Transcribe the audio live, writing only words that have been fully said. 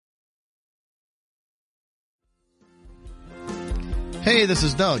Hey, this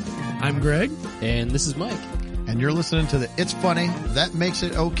is Doug. I'm Greg. And this is Mike. And you're listening to the It's Funny, That Makes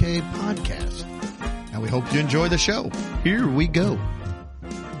It Okay podcast. And we hope you enjoy the show. Here we go.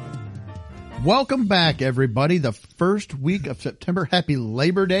 Welcome back, everybody. The first week of September. Happy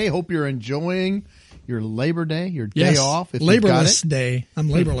Labor Day. Hope you're enjoying your Labor Day, your day off. If Laborless day. I'm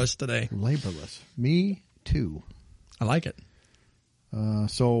laborless today. Laborless. Me too. I like it.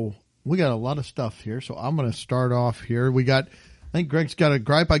 So we got a lot of stuff here. So I'm going to start off here. I think Greg's got a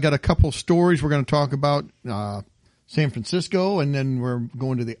gripe. I got a couple stories we're going to talk about. San Francisco, and then we're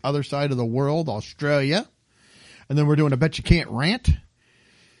going to the other side of the world, Australia. And then we're doing a Bet You Can't Rant.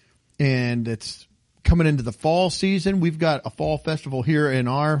 And it's coming into the fall season. We've got a fall festival here in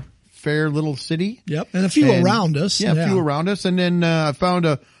our fair little city. Yep, and a few around us. Yeah, a few around us. And then I found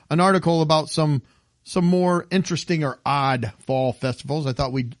an article about some more interesting or odd fall festivals. I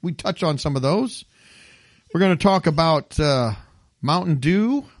thought we'd touch on some of those. We're going to talk about Mountain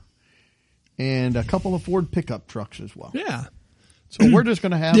Dew and a couple of Ford pickup trucks as well. Yeah. So we're just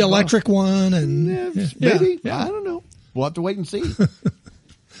going to have the electric one and maybe. Yeah. I don't know. We'll have to wait and see.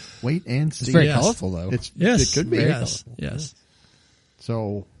 Wait and see. It's very colorful, though. It could be. Yes.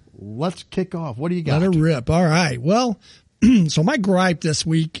 So let's kick off. What do you got? Let it rip. All right. Well, so my gripe this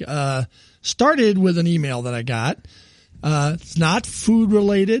week started with an email that I got. It's not food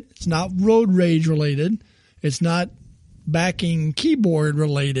related. It's not road rage related. It's not backing keyboard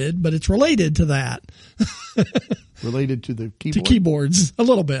related, but it's related to that. Related to the keyboard? To keyboards, a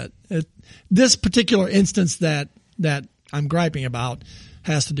little bit. This particular instance that I'm griping about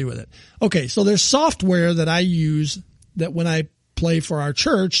has to do with it. Okay, so there's software that I use that when I play for our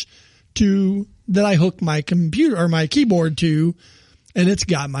church that I hook my computer or my keyboard to, and it's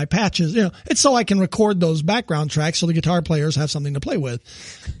got my patches. It's so I can record those background tracks so the guitar players have something to play with.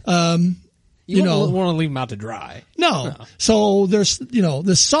 You don't want to leave them out to dry. No. So there's,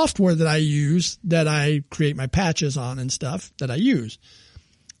 this software that I use that I create my patches on and stuff that I use.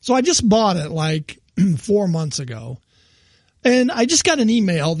 So I just bought it like 4 months ago. And I just got an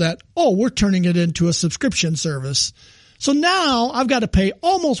email that, we're turning it into a subscription service. So now I've got to pay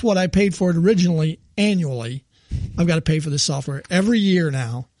almost what I paid for it originally annually. I've got to pay for this software every year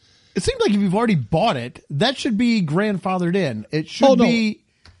now. It seems like if you've already bought it, that should be grandfathered in. It should be.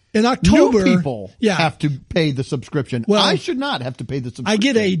 In October, new people have to pay the subscription. Well, I should not have to pay the subscription. I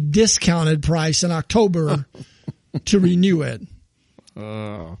get a discounted price in October to renew it.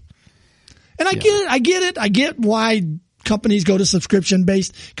 And I get it. I get why companies go to subscription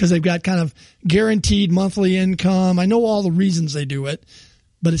based because they've got kind of guaranteed monthly income. I know all the reasons they do it,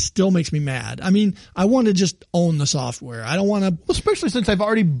 but it still makes me mad. I mean, I want to just own the software. I don't want to. Especially since I've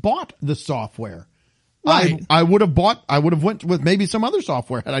already bought the software. Right. I would have went with maybe some other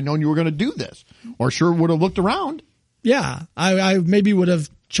software had I known you were going to do this, or sure would have looked around. Yeah. I maybe would have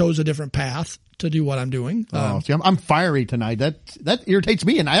chose a different path to do what I'm doing. See, I'm fiery tonight. That irritates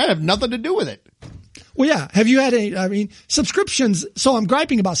me and I have nothing to do with it. Well, yeah. Have you had subscriptions? So I'm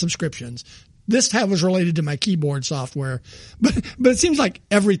griping about subscriptions. This was related to my keyboard software, but it seems like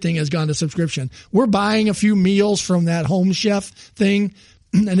everything has gone to subscription. We're buying a few meals from that Home Chef thing.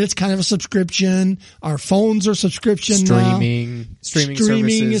 And it's kind of a subscription. Our phones are subscription Streaming services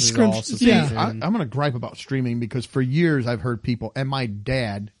is all subscription. Yeah. I'm going to gripe about streaming because for years I've heard people, and my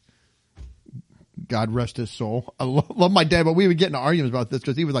dad, God rest his soul, I love my dad, but we would get into arguments about this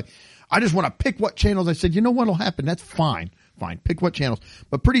because he was like, I just want to pick what channels. I said, you know what'll happen? That's fine. Pick what channels.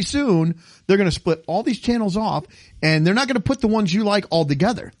 But pretty soon they're going to split all these channels off and they're not going to put the ones you like all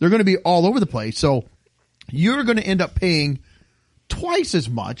together. They're going to be all over the place. So you're going to end up paying twice as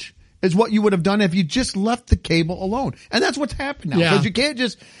much as what you would have done if you just left the cable alone. And that's what's happened now. Because you can't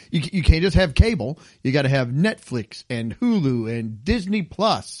just, you can't just have cable. You got to have Netflix and Hulu and Disney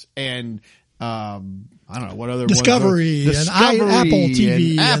Plus and, I don't know what other Discovery ones. Discovery and Apple TV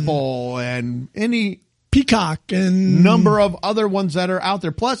and Apple and any Peacock and number of other ones that are out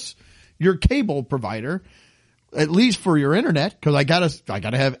there. Plus your cable provider, at least for your internet, because I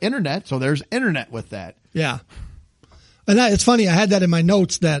gotta have internet. So there's internet with that. Yeah. And it's funny, I had that in my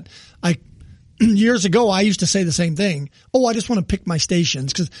notes that years ago, I used to say the same thing. I just want to pick my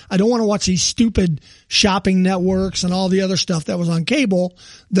stations because I don't want to watch these stupid shopping networks and all the other stuff that was on cable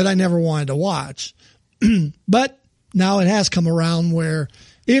that I never wanted to watch. But now it has come around where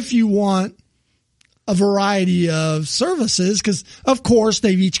if you want a variety of services, because of course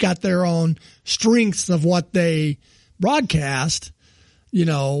they've each got their own strengths of what they broadcast, you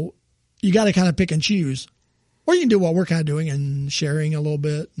got to kind of pick and choose. Or you can do what we're kind of doing and sharing a little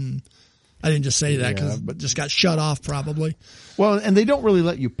bit and I didn't just say that because it just got shut off probably. Well, and they don't really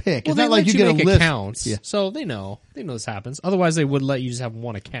let you pick. Well, it's not like you get a list. Accounts, so they know this happens. Otherwise, they would let you just have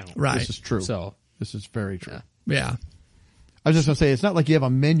one account. Right. This is true. So this is very true. Yeah. I was just going to say, it's not like you have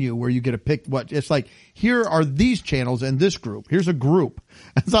a menu where you get to pick what. It's like, here are these channels and this group. Here's a group.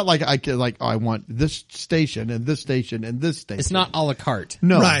 It's not like I want this station and this station and this station. It's not a la carte.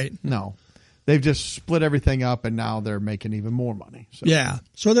 No. Right. No. They've just split everything up and now they're making even more money. So. Yeah.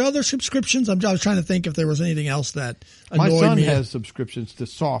 So are there other subscriptions? I was trying to think if there was anything else that annoyed me. My son has subscriptions to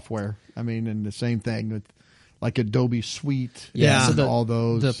software. I mean, and the same thing with like Adobe Suite. Yeah. So all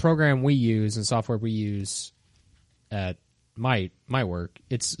those. The program we use and software we use at my work,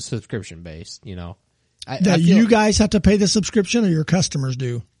 it's subscription based, you know. You guys have to pay the subscription or your customers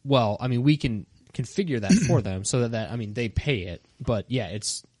do? Well, I mean, we can configure that for them so that I mean, they pay it. But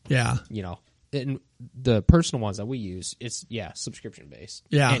it's, you know, the personal ones that we use, it's, subscription based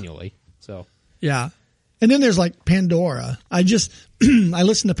annually. So, yeah. And then there's like Pandora. I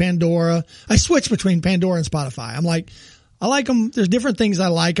listen to Pandora. I switch between Pandora and Spotify. I'm like, I like them. There's different things I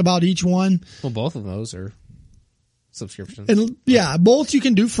like about each one. Well, both of those are subscriptions. And both you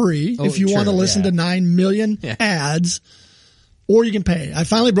can do free if you want to listen to 9 million ads, or you can pay. I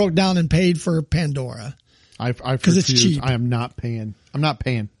finally broke down and paid for Pandora. Because it's cheap. I am not paying. I'm not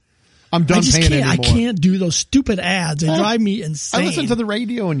paying. I'm done paying anymore. I can't do those stupid ads. They drive me insane. I listen to the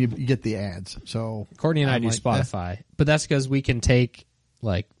radio and you get the ads. So Courtney and I do Spotify, but that's because we can take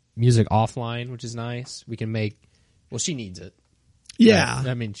like music offline, which is nice. We can make. Well, she needs it. Yeah,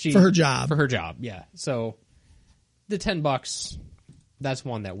 I mean, for her job. For her job, yeah. So the $10, that's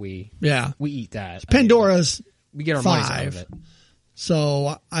one that we eat that. Pandora's we get our money out of it.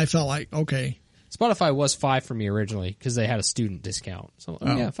 So I felt like okay. Spotify was $5 for me originally because they had a student discount. So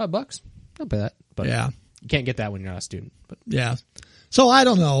 $5, I'll pay that. But you can't get that when you're not a student. But so I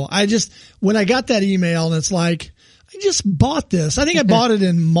don't know. When I got that email and it's like, I just bought this. I think I bought it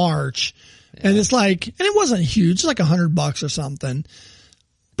in March, and it's like, and it wasn't huge. It's like $100 or something.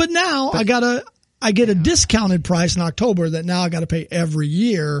 But now I get a discounted price in October that now I got to pay every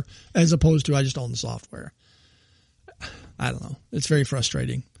year as opposed to I just own the software. I don't know. It's very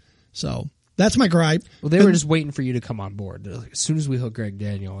frustrating. So. That's my gripe. Well, they were just waiting for you to come on board. They're like, as soon as we hook Greg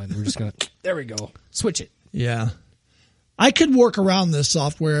Daniel, and we're just going to, there we go, switch it. Yeah. I could work around this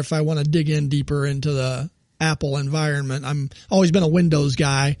software if I want to dig in deeper into the Apple environment. I'm always been a Windows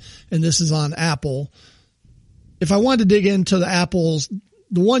guy, and this is on Apple. If I wanted to dig into the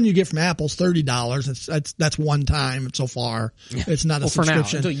the one you get from Apple's $30. That's one time so far. It's not a subscription.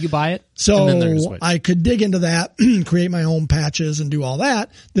 For now, until you buy it. So I could dig into that, create my own patches and do all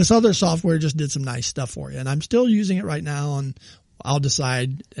that. This other software just did some nice stuff for you, and I'm still using it right now, and I'll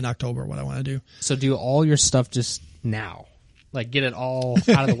decide in October what I want to do. So do all your stuff just now. Like get it all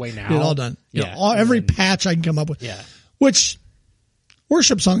out of the way now. Get it all done. Every patch I can come up with. Yeah. Which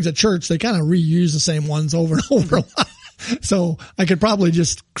worship songs at church, they kind of reuse the same ones over and over a lot. So I could probably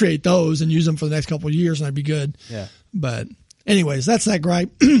just create those and use them for the next couple of years and I'd be good. Yeah. But anyways, that's that gripe.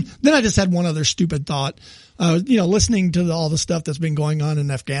 Then I just had one other stupid thought. Listening to all the stuff that's been going on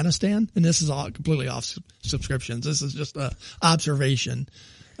in Afghanistan, and this is all completely off subscriptions. This is just a observation.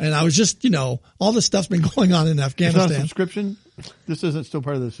 And I was just, all this stuff's been going on in Afghanistan. It's not a subscription? This isn't still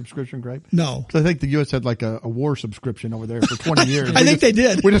part of the subscription gripe? No. Because I think the U.S. had like a war subscription over there for 20 years. I think they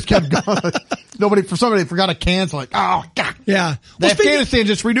did. We just kept going. Somebody forgot to cancel. Like, oh, God. Yeah. Afghanistan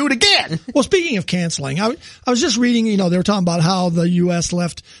just renewed again. Well, speaking of canceling, I was just reading, they were talking about how the U.S.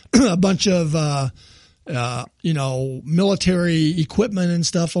 left a bunch of, military equipment and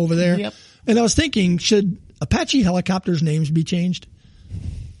stuff over there. Yep. And I was thinking, should Apache helicopters' names be changed?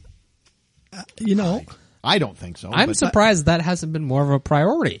 I don't think so. I'm surprised that hasn't been more of a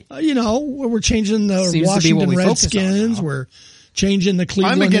priority. We're changing the Washington Redskins. We're changing the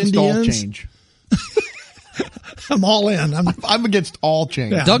Cleveland Indians. I'm against all change. I'm all in. I'm against all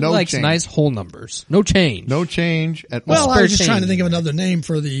change. Yeah. Doug likes nice whole numbers. No change. No change at all. Well, I was just trying to think of another name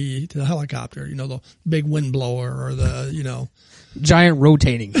for the helicopter. The big wind blower or the giant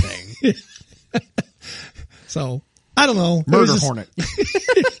rotating thing. So I don't know. Murder hornet.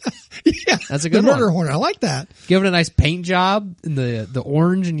 Yeah, that's a good one. The murder hornet. I like that. Give it a nice paint job in the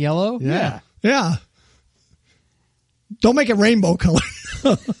orange and yellow. Yeah. Don't make it rainbow color.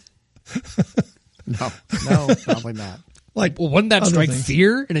 No, probably not. Wouldn't that strike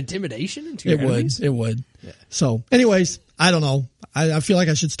fear and intimidation into your enemies? It would. Yeah. So, anyways, I don't know. I feel like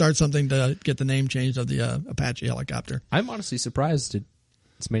I should start something to get the name changed of the Apache helicopter. I'm honestly surprised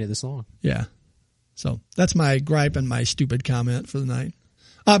it's made it this long. Yeah. So that's my gripe and my stupid comment for the night.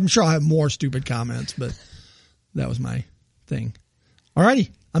 I'm sure I have more stupid comments, but that was my thing. All righty.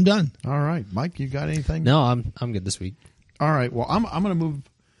 I'm done. All right, Mike, you got anything? No, I'm good this week. All right. Well, I'm going to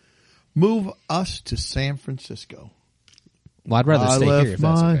move us to San Francisco. Well, I'd rather stay here if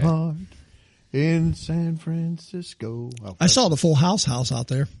that's okay. Heart in San Francisco. Okay. I saw the Full House out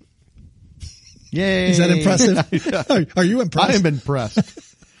there. Yay! Is that impressive? Are you impressed? I am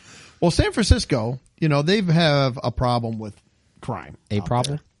impressed. Well, San Francisco, they have a problem with crime. A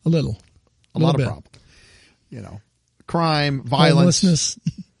problem? There. A lot bit. of problems. Crime, violence. Homelessness.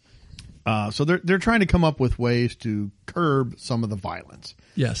 So they're trying to come up with ways to curb some of the violence.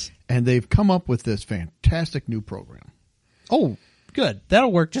 Yes. And they've come up with this fantastic new program. Oh, good.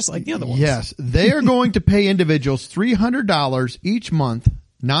 That'll work just like the other ones. Yes. They are going to pay individuals $300 each month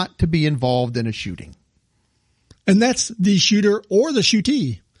not to be involved in a shooting. And that's the shooter or the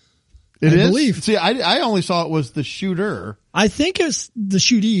shootee. I believe. See, I only saw it was the shooter. I think it's the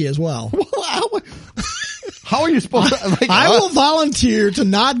shootee as well. How are you supposed to? I will volunteer to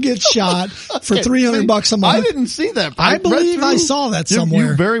not get shot for $300 a month. I didn't see that. I believe I saw that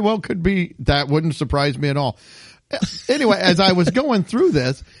somewhere. You very well could be. That wouldn't surprise me at all. Anyway, as I was going through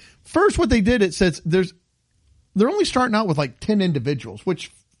this, first what they did, it says they're only starting out with like 10 individuals,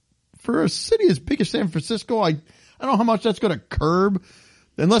 which for a city as big as San Francisco, I don't know how much that's going to curb.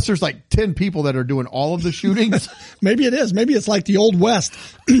 Unless there's like 10 people that are doing all of the shootings. Maybe it is. Maybe it's like the Old West.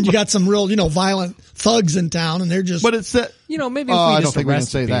 You got some real, violent thugs in town and they're just. But it's that. Maybe if we I just don't think we can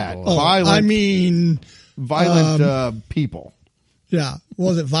say people. that. Oh, Violent people. Yeah.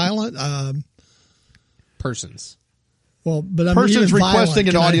 Was it violent? Persons. Well, but I mean, persons requesting violent.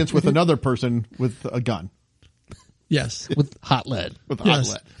 an audience with another person with a gun. Yes. With hot lead. With hot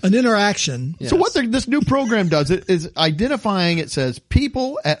lead. An interaction. Yes. So what this new program does is identifying, it says,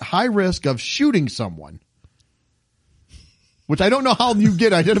 people at high risk of shooting someone. Which I don't know how you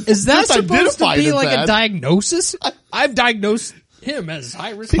get identified. Is that supposed to be like a diagnosis? I've diagnosed him as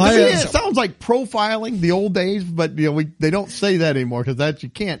high risk. It sounds like profiling, the old days, but they don't say that anymore because you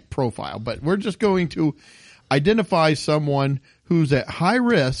can't profile. But we're just going to identify someone who's at high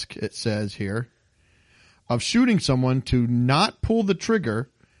risk, it says here, of shooting someone to not pull the trigger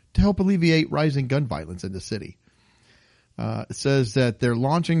to help alleviate rising gun violence in the city. It says that they're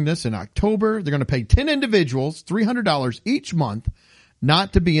launching this in October. They're going to pay 10 individuals $300 each month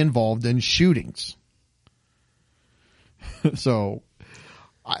not to be involved in shootings. So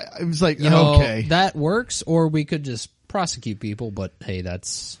I was like, okay. That works, or we could just prosecute people, but hey,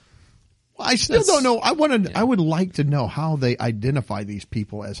 that's... I still don't know. I would like to know how they identify these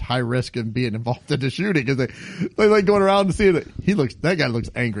people as high risk and being involved in the shooting, because they like going around and seeing that guy looks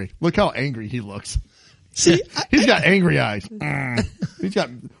angry. Look how angry he looks. See, he's got angry eyes. He's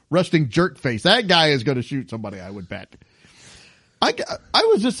got resting jerk face. That guy is going to shoot somebody, I would bet. I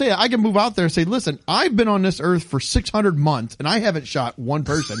was just saying, I can move out there and say, listen, I've been on this earth for 600 months and I haven't shot one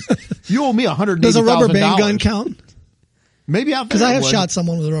person. You owe me $180,000. Does a rubber band gun count? Maybe out there. Because I have shot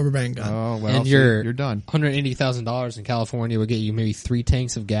someone with a rubber band gun. Oh, well, and you're done. $180,000 in California would get you maybe 3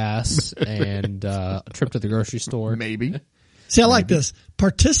 tanks of gas and a trip to the grocery store. Maybe. See, I like this.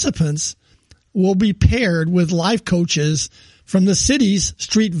 Participants will be paired with life coaches from the city's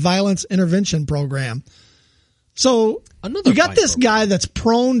street violence intervention program. So you got this guy that's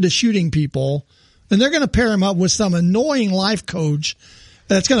prone to shooting people, and they're going to pair him up with some annoying life coach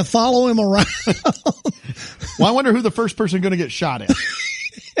that's going to follow him around. Well, I wonder who the first person going to get shot is.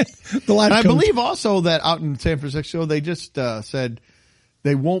 The life coach. I believe also that out in San Francisco, they just said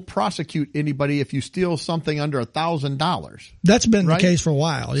they won't prosecute anybody if you steal something under $1,000. That's been the case for a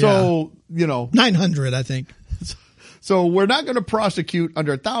while. Yeah. So, 900, I think. So we're not going to prosecute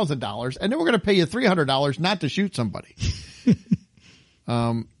under $1,000, and then we're going to pay you $300 not to shoot somebody.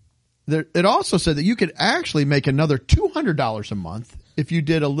 It also said that you could actually make another $200 a month if you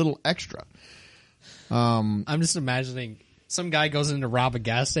did a little extra. I'm just imagining some guy goes in to rob a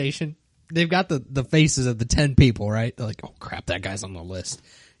gas station. They've got the faces of the 10 people, right? They're like, oh crap, that guy's on the list.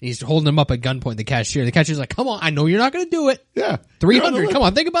 And he's holding them up at gunpoint, the cashier. The cashier's like, come on, I know you're not going to do it. Yeah. 300. Come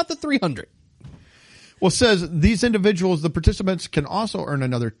on, think about the 300. Well, it says these individuals, the participants, can also earn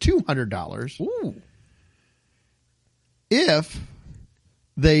another $200 Ooh. if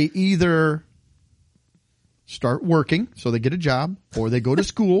they either start working, so they get a job, or they go to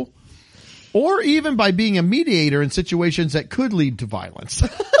school, or even by being a mediator in situations that could lead to violence.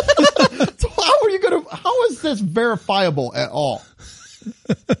 So how is this verifiable at all?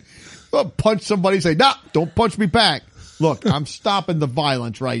 Punch somebody, say, nah, don't punch me back. Look, I'm stopping the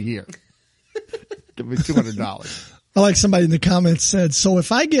violence right here. Give me $200. I like somebody in the comments said, so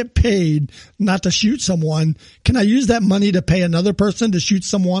if I get paid not to shoot someone, can I use that money to pay another person to shoot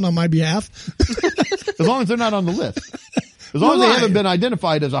someone on my behalf? As long as they're not on the list. As long as they haven't been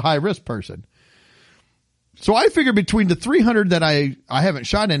identified as a high-risk person. So I figure between the 300 that I haven't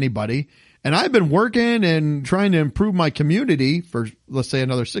shot anybody, and I've been working and trying to improve my community for, let's say,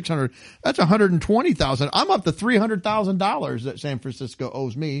 another 600, that's 120,000. I'm up to $300,000 that San Francisco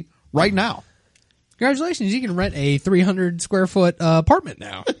owes me right now. Congratulations, you can rent a 300 square foot apartment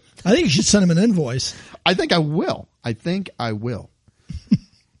now. I think you should send him an invoice. I think I will.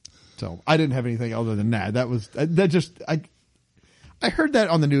 So I didn't have anything other than that. I heard that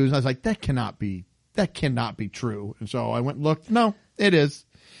on the news and I was like, that cannot be true. And so I went and looked. No, it is.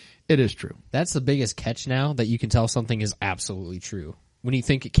 It is true. That's the biggest catch now, that you can tell something is absolutely true. When you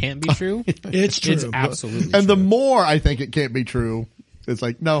think it can't be true, it's true. It's absolutely and true. The more I think it can't be true, it's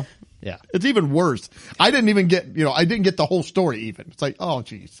like, no. Yeah. It's even worse. I didn't get the whole story even. It's like, oh,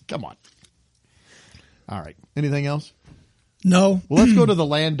 geez, come on. All right. Anything else? No. Well, let's go to the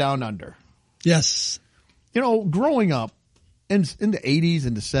land down under. Yes. Growing up in the 80s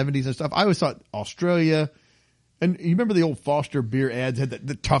and the 70s and stuff, I always thought Australia, and you remember the old Foster beer ads had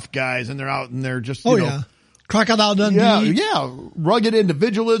the tough guys and they're out and they're just, yeah. Crocodile Dundee. Yeah. Rugged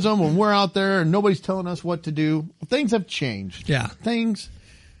individualism when we're out there and nobody's telling us what to do. Things have changed. Yeah. Things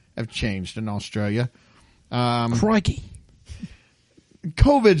have changed in Australia. Crikey.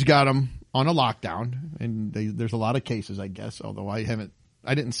 COVID's got them on a lockdown, and there's a lot of cases, I guess, although I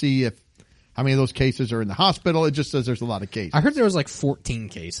didn't see how many of those cases are in the hospital. It just says there's a lot of cases. I heard there was like 14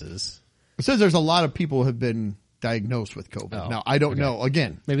 cases. It says there's a lot of people who have been diagnosed with COVID. Now, I don't know.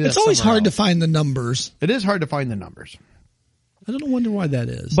 Again, maybe it's always hard to find the numbers. It is hard to find the numbers. I don't wonder why that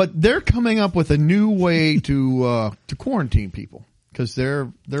is. But they're coming up with a new way to quarantine people because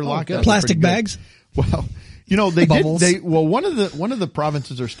they're locked up. Plastic bags. Well, they did. One of the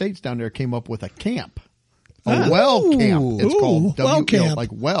provinces or states down there came up with a camp, well camp. It's called well camp. Like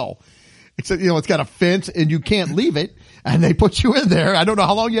well. Except it's got a fence and you can't leave it, and they put you in there. I don't know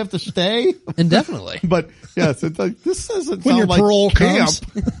how long you have to stay indefinitely, but yes, it's like this doesn't when sound your like parole camp.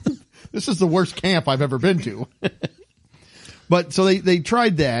 comes. This is the worst camp I've ever been to. But so they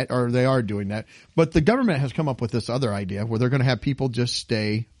tried that, or they are doing that. But the government has come up with this other idea where they're going to have people just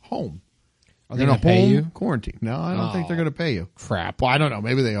stay home. Are they going to pay you? Quarantine. No, I don't think they're going to pay you. Crap. Well, I don't know.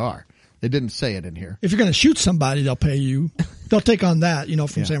 Maybe they are. They didn't say it in here. If you're going to shoot somebody, they'll pay you. They'll take on that,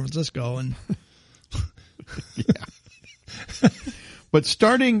 from San Francisco. And yeah. But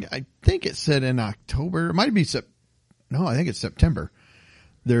starting, I think it said in October. It might be I think it's September.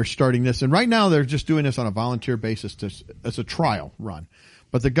 They're starting this. And right now they're just doing this on a volunteer basis as a trial run.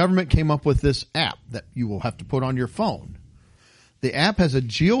 But the government came up with this app that you will have to put on your phone. The app has a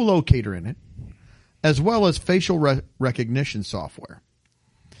geolocator in it, as well as facial recognition software.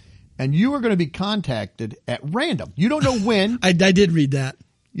 And you are going to be contacted at random. You don't know when. I did read that.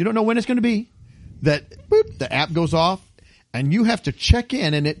 You don't know when it's going to be. The app goes off, and you have to check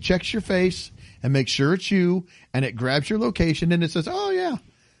in, and it checks your face and makes sure it's you, and it grabs your location, and it says, oh, yeah,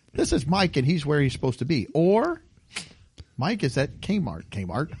 this is Mike, and he's where he's supposed to be. Or Mike is at Kmart.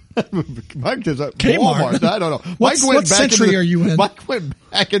 Mike is at Walmart. I don't know. What century are you in? Mike went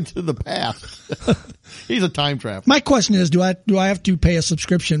back into the past. He's a time traveler. My question is, do I have to pay a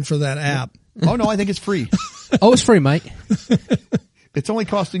subscription for that app? Oh, no, I think it's free. Oh, it's free, Mike. It's only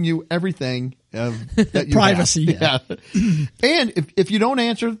costing you everything that you privacy. Have. Yeah. And if you don't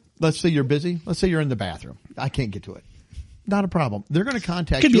answer, let's say you're busy. Let's say you're in the bathroom. I can't get to it. Not a problem. They're going to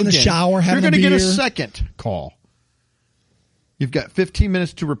contact you. Could be in the shower, having You're going to get a beer. second call. You've got 15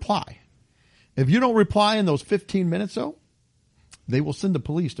 minutes to reply. If you don't reply in those 15 minutes, though, they will send the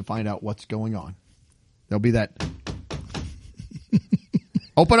police to find out what's going on. There'll be that.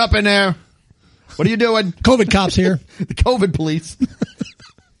 Open up in there. What are you doing? COVID cops here. The COVID police.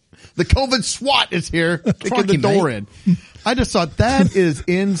 The COVID SWAT is here kicking the door in. I just thought that is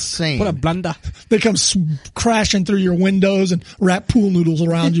insane. What a blunder. They come crashing through your windows and wrap pool noodles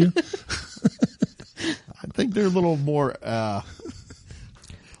around you. I think they're a little more,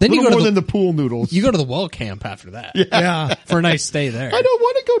 then you go more than the pool noodles. You go to the well camp after that. Yeah. For a nice stay there. I don't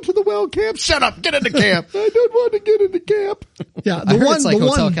want to go to the well camp. Shut up. Get into camp. I don't want to get into camp. Yeah. It's like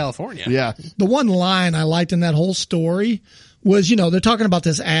Hotel California. Yeah. The one line I liked in that whole story was, they're talking about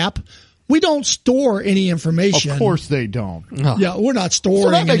this app. We don't store any information. Of course they don't. Oh. Yeah, we're not storing. So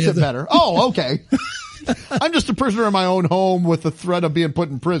that makes any it better. Oh, okay. I'm just a prisoner in my own home with the threat of being put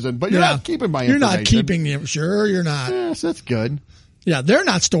in prison, but you're not keeping my information. You're not keeping it. Sure, you're not. Yes, that's good. Yeah, they're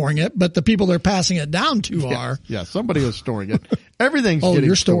not storing it, but the people they're passing it down to are. Yeah, somebody is storing it. Everything's getting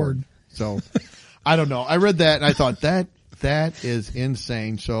you're stored. So, I don't know. I read that and I thought that is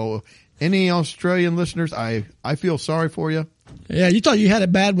insane. So, Any Australian listeners, I feel sorry for you. Yeah, you thought you had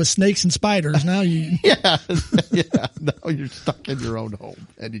it bad with snakes and spiders. Now you... yeah. Now you're stuck in your own home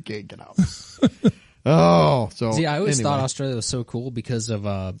and you can't get out. Oh, so see, I always thought Australia was so cool because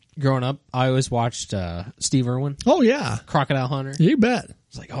of growing up. I always watched Steve Irwin. Oh yeah, Crocodile Hunter. You bet.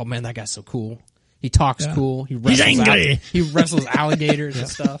 It's like, oh man, that guy's so cool. He talks cool. He's angry. He wrestles alligators and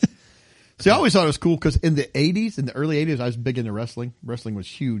stuff. See, I always thought it was cool because in the early 80s, I was big into wrestling. Wrestling was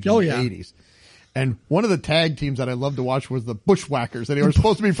huge in the 80s. And one of the tag teams that I loved to watch was the Bushwhackers, and they were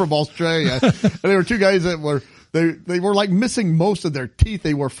supposed to be from Australia. And they were two guys that were they were like missing most of their teeth.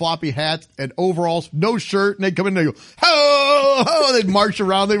 They wore floppy hats and overalls, no shirt, and they'd come in and they go, ho, ho, they'd march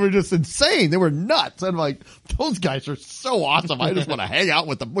around. They were just insane. They were nuts. And I'm like, those guys are so awesome. I just want to hang out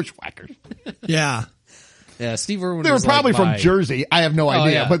with the Bushwhackers. Yeah. Yeah, Steve Irwin. They were probably from Jersey. I have no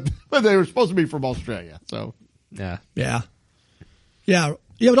idea, yeah. but they were supposed to be from Australia. So yeah.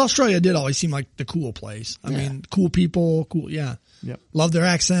 But Australia did always seem like the cool place. I mean, cool people, cool. Yeah. Yep. Love their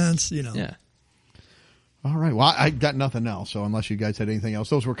accents, Yeah. All right. Well, I got nothing else. So unless you guys had anything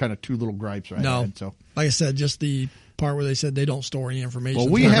else, those were kind of two little gripes right now. So like I said, just the part where they said they don't store any information. Well,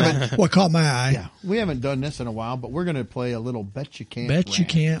 we haven't. What caught my eye? Yeah, we haven't done this in a while, but we're going to play a little Bet You Can't. Bet You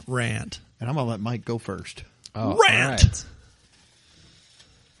Can't rant. And I'm going to let Mike go first. Oh, rant. Right.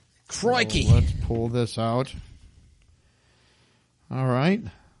 Crikey. So let's pull this out. All right.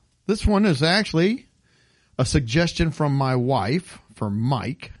 This one is actually a suggestion from my wife for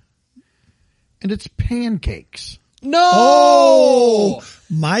Mike. And it's pancakes. No! Oh!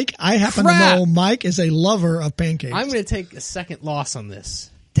 Mike, I happen to know Mike is a lover of pancakes. I'm going to take a second loss on this.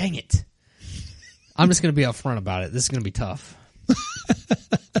 Dang it. I'm just going to be upfront about it. This is going to be tough.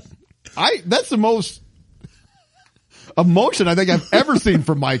 That's the most emotion I think I've ever seen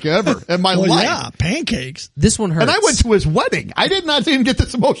from Mike ever in my life. Yeah, pancakes. This one hurts. And I went to his wedding. I did not see him get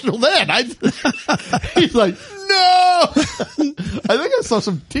this emotional then. He's like, no! I think I saw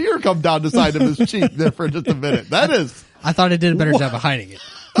some tear come down the side of his cheek there for just a minute. That is... I thought I did a better job of hiding it.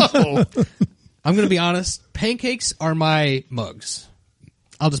 Oh. I'm going to be honest. Pancakes are my mugs.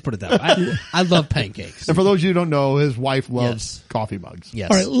 I'll just put it that way. I love pancakes. And for those of you who don't know, his wife loves coffee mugs. Yes.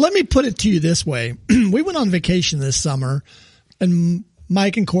 All right, let me put it to you this way. We went on vacation this summer, and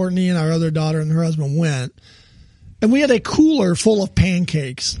Mike and Courtney and our other daughter and her husband went, and we had a cooler full of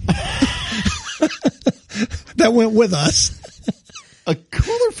pancakes that went with us. A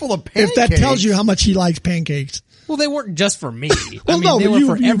cooler full of pancakes? If that tells you how much he likes pancakes. Well, they weren't just for me. Well, I mean, they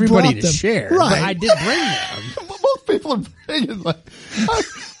were for everybody to them. share. Right. But I did bring them. Most people are bringing like,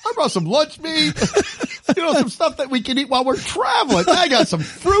 I brought some lunch meat, some stuff that we can eat while we're traveling. I got some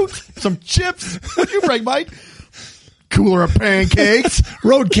fruit, some chips. What'd you bring, Mike? Cooler of pancakes.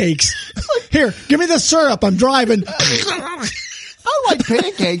 Road cakes. Here, give me the syrup. I'm driving. I like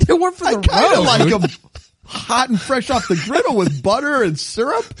pancakes. They weren't for the road. I kind of like them hot and fresh off the griddle with butter and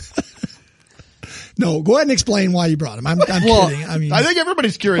syrup. No, go ahead and explain why you brought them. I'm kidding. I mean, I think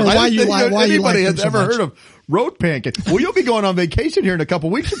everybody's curious. Why I don't think anybody like has ever heard of road pancakes. Well, you'll be going on vacation here in a couple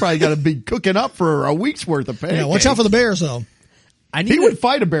of weeks. You probably got to be cooking up for a week's worth of pancakes. Yeah, watch out for the bears, though. He would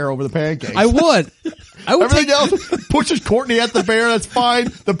fight a bear over the pancakes. I would. Everything else pushes Courtney at the bear. That's fine.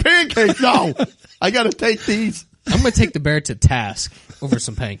 The pancakes, no. I got to take these. I'm going to take the bear to task over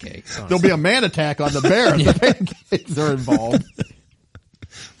some pancakes. Honestly. There'll be a man attack on the bear if the pancakes are involved.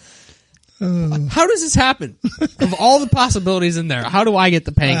 How does this happen? Of all the possibilities in there, how do I get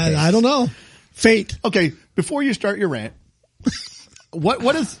the pancakes? I don't know. Fate. Okay, before you start your rant,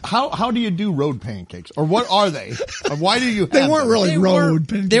 how do you do road pancakes? Or what are they? Or why do you have They weren't them? really road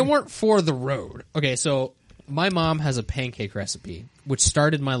pancakes. They weren't for the road. Okay, so my mom has a pancake recipe, which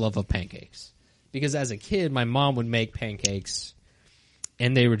started my love of pancakes. Because as a kid, my mom would make pancakes,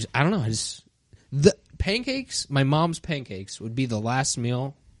 and they were, the pancakes, my mom's pancakes would be the last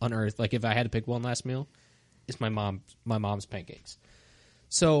meal on earth. Like if I had to pick one last meal, it's my mom's pancakes.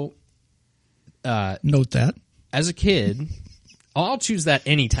 So, note that. As a kid, I'll choose that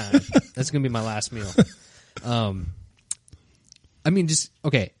anytime. That's going to be my last meal.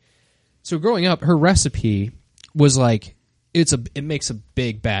 Okay. So growing up, her recipe was like, it makes a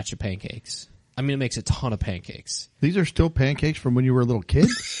big batch of pancakes. I mean, it makes a ton of pancakes. These are still pancakes from when you were a little kid?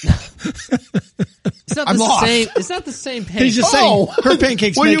 It's not the same. It's not the same pancakes. He's just saying her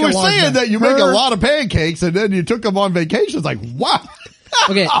pancakes well, make you were a large saying that you make a lot of pancakes and then you took them on vacation. It's like, wow.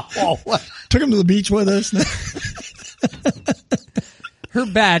 Okay. Took him to the beach with us. Her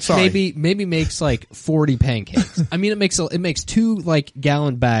batch maybe makes like 40 pancakes. I mean, it makes 2 like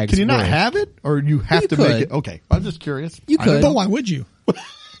gallon bags. Can you not have it, or you have to make it? Okay, I'm just curious. You could, but why would you?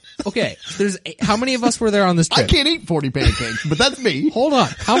 Okay, how many of us were there on this trip? I can't eat 40 pancakes, but that's me. Hold on.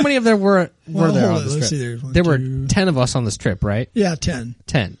 How many of there were there on this trip? See, there were 10 of us on this trip, right? Yeah, 10.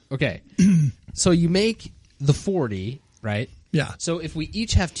 10. Okay. So you make the 40, right? Yeah. So if we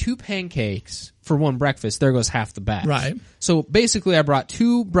each have 2 pancakes for one breakfast, there goes half the batch. Right. So basically I brought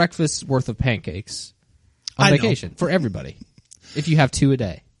 2 breakfasts worth of pancakes on vacation for everybody. If you have 2 a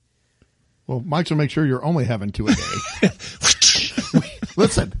day. Well, Mike's will make sure you're only having 2 a day.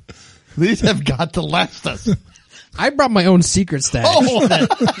 Listen, these have got to last us. I brought my own secret stash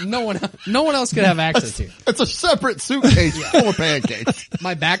that no one else could have access to. It's a separate suitcase full of pancakes.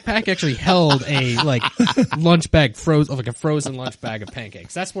 My backpack actually held a lunch bag a frozen lunch bag of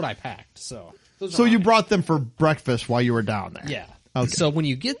pancakes. That's what I packed. So you brought them for breakfast while you were down there. Yeah. Okay. So when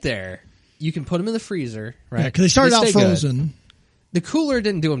you get there, you can put them in the freezer, right? Yeah, because they started out stay frozen. Good. The cooler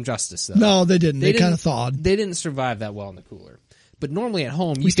didn't do them justice, though. No, they didn't. They kind of thawed. They didn't survive that well in the cooler. But normally at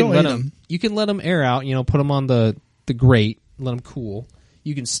home, you can let them air out. Put them on the grate, let them cool.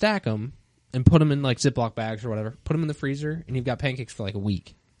 You can stack them and put them in like Ziploc bags or whatever. Put them in the freezer, and you've got pancakes for like a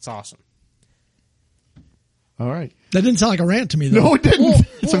week. It's awesome. All right. That didn't sound like a rant to me, though. No, it didn't.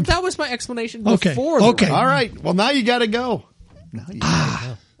 Well, that was my explanation Okay. before. Okay. All right. Well, now you got to go.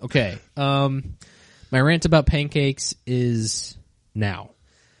 Okay. My rant about pancakes is now.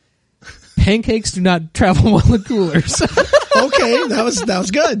 Pancakes do not travel well in coolers. Okay, that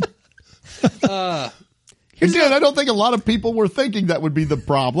was good. Again, I don't think a lot of people were thinking that would be the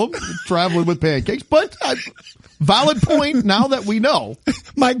problem, traveling with pancakes, but valid point now that we know.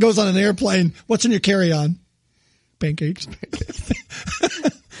 Mike goes on an airplane. What's in your carry-on? Pancakes.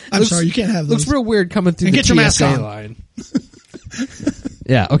 I'm sorry, you can't have those. Looks real weird coming through and the get your mask TSA on. line.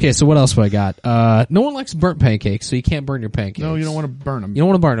 Yeah, okay, so what else have I got? No one likes burnt pancakes, so you can't burn your pancakes. No, you don't want to burn them. You don't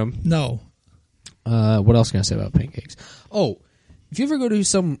want to burn them. No. What else can I say about pancakes? Oh, if you ever go to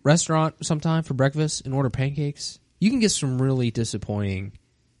some restaurant sometime for breakfast and order pancakes, you can get some really disappointing,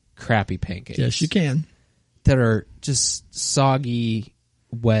 crappy pancakes. Yes, you can. That are just soggy,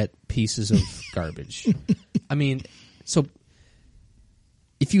 wet pieces of garbage. I mean, so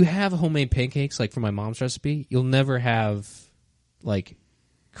if you have homemade pancakes, like from my mom's recipe, you'll never have like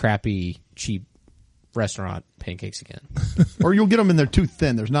crappy, cheap restaurant pancakes again. Or you'll get them and they're too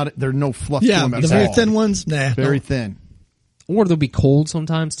thin. There's no fluff to them at the all. very thin ones, nah. Very thin. Or they'll be cold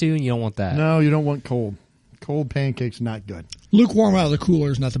sometimes too, and you don't want that. No, you don't want cold. Cold pancakes, not good. Lukewarm out of the cooler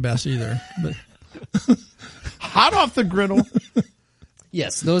is not the best either. But hot off the griddle.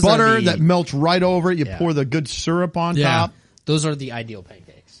 Yes, those butter are that melts right over it. You pour the good syrup on top. Those are the ideal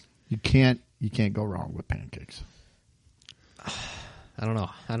pancakes. You can't go wrong with pancakes. I don't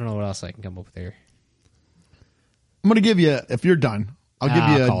know what else I can come up with here. I'm going to give you, if you're done,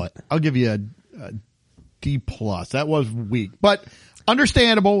 I'll give you a D plus. That was weak, but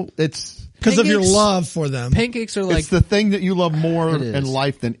understandable. It's because of your love for them. Pancakes are like it's the thing that you love more in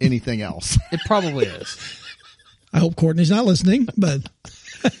life than anything else. It probably is. I hope Courtney's not listening, but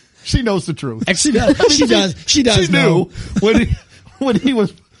she knows the truth. She does. She does. She knew when he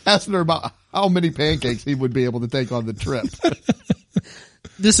was asking her about how many pancakes he would be able to take on the trip.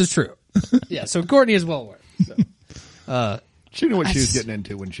 This is true. Yeah. So Courtney is well aware. So. She knew what she was getting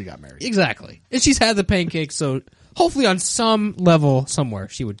into when she got married. Exactly. And she's had the pancakes, so hopefully on some level somewhere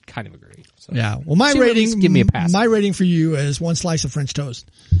she would kind of agree. So yeah. Well, my rating, give me a pass. My rating for you is 1 slice of French toast.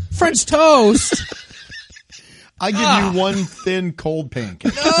 French toast? I give you 1 thin cold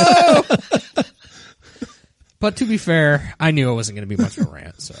pancake. No! But to be fair, I knew it wasn't going to be much of a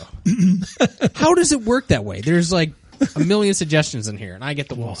rant, so. How does it work that way? There's like a million suggestions in here, and I get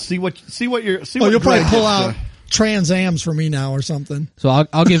the one. See what you're. You'll probably pull out Trans Ams for me now or something. So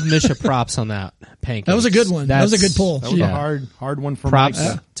I'll give Misha props on that pancake. That was a good one. That was a good pull. That was a hard one for props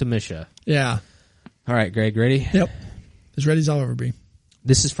Mike. to Misha. Yeah. All right, Greg, ready? Yep. As ready as I'll ever be.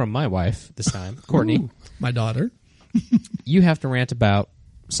 This is from my wife this time, Courtney. Ooh, my daughter. You have to rant about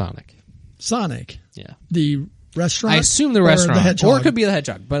Sonic. Sonic. Yeah. The restaurant? I assume the restaurant. The hedgehog? Or it could be the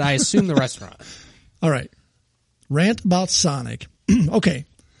hedgehog, but I assume the restaurant. All right. Rant about Sonic. Okay.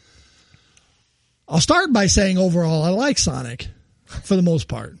 I'll start by saying overall I like Sonic for the most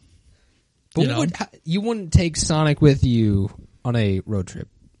part. But you wouldn't take Sonic with you on a road trip,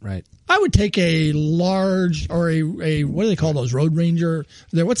 right? I would take a large or a what do they call those? Road Ranger?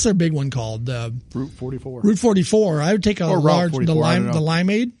 What's their big one called? Route 44. Route 44. I would take a large, 44, the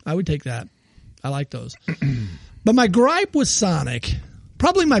Limeade. I would take that. I like those. But my gripe with Sonic,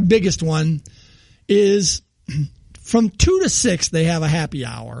 probably my biggest one, is from 2 to 6 they have a happy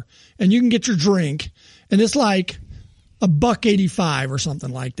hour, and you can get your drink, and it's like $1.85 or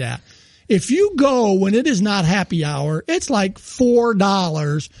something like that. If you go when it is not happy hour, it's like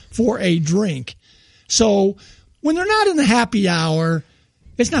 $4 for a drink. So when they're not in the happy hour,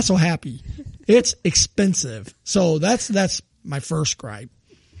 it's not so happy. It's expensive. So that's my first gripe.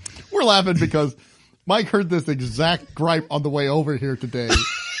 We're laughing because Mike heard this exact gripe on the way over here today.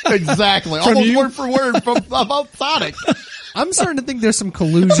 Exactly. Almost word for word about Sonic. I'm starting to think there's some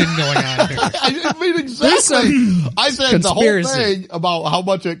collusion going on here. I mean, exactly. I said the whole thing about how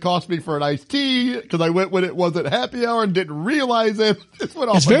much it cost me for an iced tea because I went when it wasn't happy hour and didn't realize it.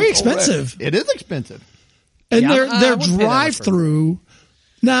 It's very expensive. It is expensive. And their drive-through.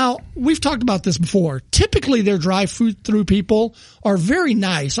 Now, we've talked about this before. Typically, their drive-through people are very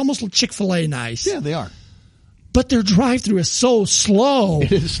nice, almost like Chick-fil-A nice. Yeah, they are. But their drive-through is so slow.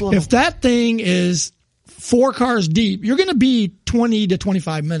 It is slow. If that thing is 4 cars deep, you're going to be 20 to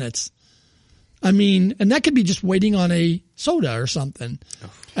 25 minutes. I mean, and that could be just waiting on a soda or something.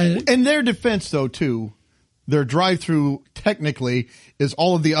 In their defense, though, too, their drive-through technically is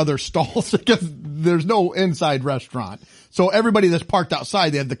all of the other stalls because there's no inside restaurant. So everybody that's parked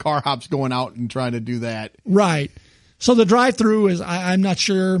outside, they have the car hops going out and trying to do that. Right. So the drive-through is, I'm not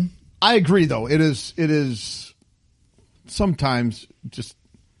sure. I agree, though. It is sometimes just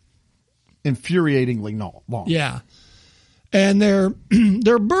infuriatingly long. Yeah. And their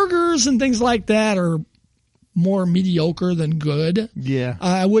burgers and things like that are more mediocre than good. Yeah.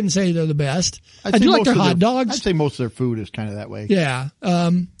 I wouldn't say they're the best. I do like their hot dogs. I'd say most of their food is kind of that way. Yeah.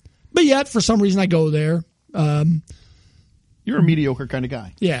 But yet, for some reason, I go there. You're a mediocre kind of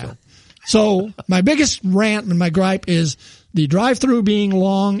guy. Yeah. So my biggest rant and my gripe is the drive-through being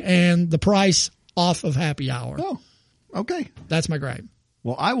long and the price off of happy hour. Oh, okay. That's my gripe.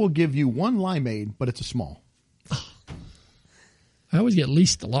 Well, I will give you one limeade, but it's a small. I always get at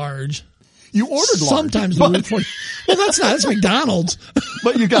least the large. You ordered large. Sometimes the week before. Well, that's McDonald's.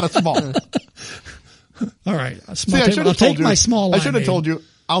 But you got a small. All right. I'll take my small limeade. I should have told you.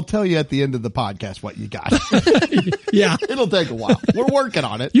 I'll tell you at the end of the podcast what you got. Yeah. It'll take a while. We're working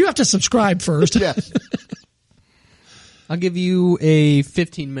on it. You have to subscribe first. Yes. I'll give you a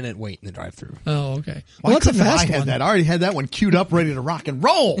 15-minute wait in the drive-thru. Oh, okay. Well, that's a fast one. I already had that one queued up, ready to rock and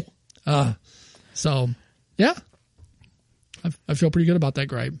roll. So, yeah. I feel pretty good about that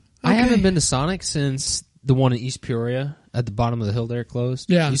gripe. I haven't been to Sonic since the one in East Peoria at the bottom of the hill there closed.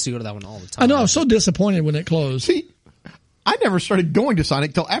 Yeah. I used to go to that one all the time. I know. I was so disappointed when it closed. See, I never started going to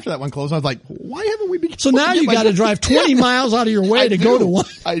Sonic till after that one closed. I was like, why haven't we been? So now you got to drive 20 miles out of your way to go to one.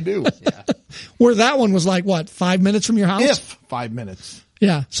 I do. Yeah. Where that one was like, what, 5 minutes from your house? If 5 minutes.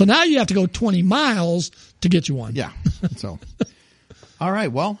 Yeah. So now you have to go 20 miles to get you one. Yeah. So, all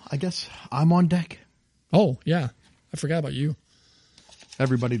right. Well, I guess I'm on deck. Oh, yeah. I forgot about you.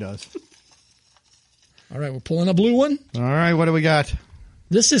 Everybody does. All right. We're pulling a blue one. All right. What do we got?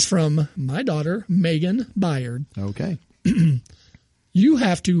 This is from my daughter, Megan Byard. Okay. You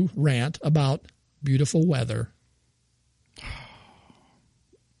have to rant about beautiful weather.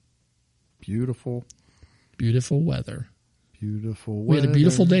 Beautiful. Beautiful weather. Beautiful weather. We had a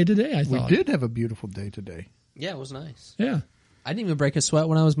beautiful day today, I thought. We did have a beautiful day today. Yeah, it was nice. Yeah. I didn't even break a sweat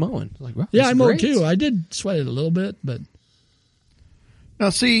when I was mowing. Like, wow, yeah, I mowed too. I did sweat it a little bit, but.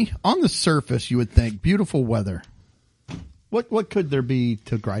 Now, see, on the surface, you would think beautiful weather. What could there be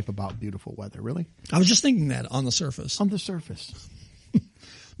to gripe about beautiful weather, really? I was just thinking that on the surface. On the surface.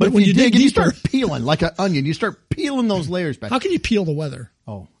 But when you dig and you start peeling like an onion, you start peeling those layers back. How can you peel the weather?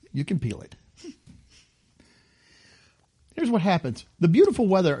 Oh, you can peel it. Here's what happens. The beautiful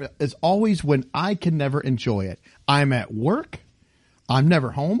weather is always when I can never enjoy it. I'm at work. I'm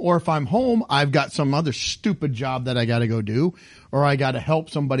never home. Or if I'm home, I've got some other stupid job that I got to go do. Or I got to help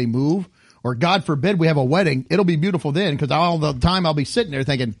somebody move. Or God forbid we have a wedding. It'll be beautiful then because all the time I'll be sitting there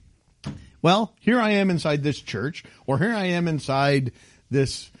thinking, well, here I am inside this church. Or here I am inside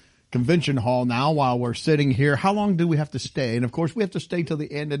this convention hall now while we're sitting here. How long do we have to stay? And of course we have to stay till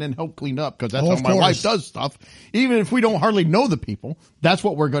the end and then help clean up because that's how my wife does stuff. Even if we don't hardly know the people, that's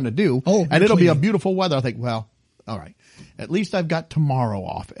what we're going to do. Oh, and it'll be a beautiful weather. I think, well, all right, at least I've got tomorrow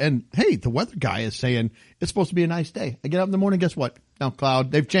off. And hey, the weather guy is saying it's supposed to be a nice day. I get up in the morning. Guess what? Now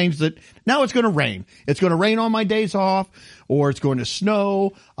cloud. They've changed it. Now it's going to rain. It's going to rain on my days off or it's going to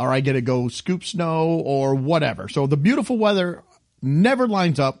snow or I get to go scoop snow or whatever. So the beautiful weather never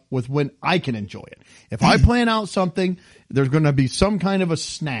lines up with when I can enjoy it. If I plan out something, there's going to be some kind of a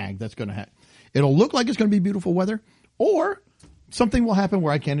snag that's going to happen. It'll look like it's going to be beautiful weather or something will happen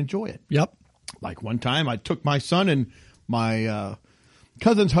where I can't enjoy it. Yep. Like one time I took my son and my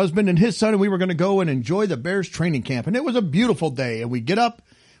cousin's husband and his son and we were going to go and enjoy the Bears training camp. And it was a beautiful day. And we get up.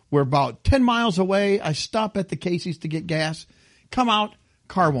 We're about 10 miles away. I stop at the Casey's to get gas. Come out.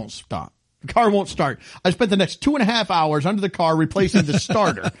 Car won't stop. The car won't start. I spent the next 2.5 hours under the car replacing the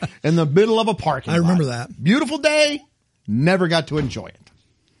starter in the middle of a parking lot. I remember that. Beautiful day. Never got to enjoy it.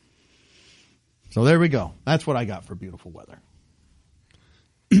 So there we go. That's what I got for beautiful weather.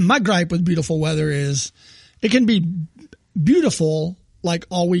 My gripe with beautiful weather is it can be beautiful like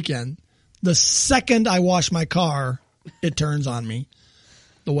all weekend. The second I wash my car, it turns on me.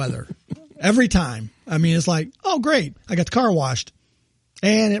 The weather. Every time. I mean, it's like, oh, great. I got the car washed.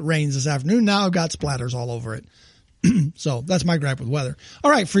 And it rains this afternoon. Now I've got splatters all over it. So that's my gripe with weather.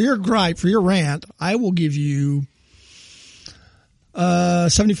 All right. For your gripe, for your rant, I will give you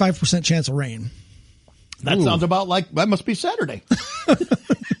 75% chance of rain. That sounds about like, that must be Saturday.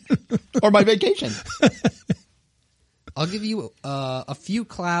 Or my vacation. I'll give you a few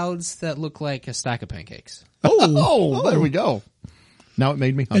clouds that look like a stack of pancakes. Oh, there we go. Now it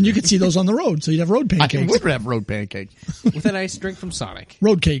made me hungry. And you could see those on the road, so you'd have road pancakes. I would have road pancakes. With a nice drink from Sonic.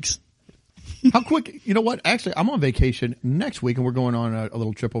 Road cakes. How quick? You know what? Actually, I'm on vacation next week, and we're going on a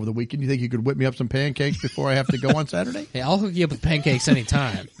little trip over the weekend. You think you could whip me up some pancakes before I have to go on Saturday? Hey, I'll hook you up with pancakes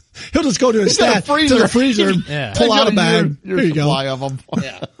anytime. He'll just go to his to the freezer and pull out a bag. Your Here you go. Supply of them.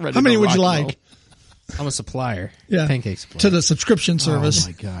 Yeah. How many would you like? I'm a supplier. Yeah. Pancake supplier. To the subscription service. Oh,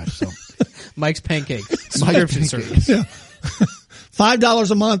 my gosh. So, Mike's Pancake subscription service. Yeah.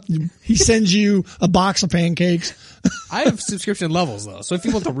 $5 a month. He sends you a box of pancakes. I have subscription levels, though. So if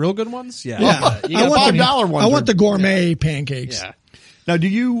you want the real good ones, yeah. You got $5 ones. I want the gourmet pancakes. Yeah. Now, do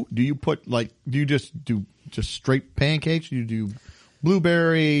you put do you just do straight pancakes? You do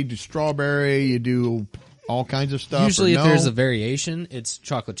blueberry, do strawberry, you do all kinds of stuff? Usually if there's a variation, it's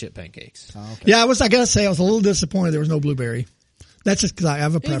chocolate chip pancakes. Oh, okay. Yeah, I gotta say, I was a little disappointed there was no blueberry. That's just because I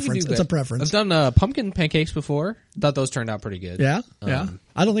have a preference. It's a preference. I've done pumpkin pancakes before. Thought those turned out pretty good. Yeah, yeah.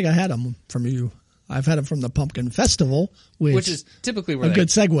 I don't think I had them from you. I've had them from the Pumpkin Festival, which is typically where good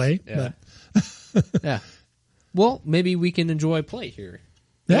segue. Yeah. But. Yeah. Well, maybe we can enjoy play here.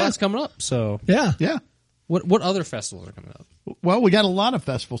 Yeah, that's coming up. So yeah. What other festivals are coming up? Well, we got a lot of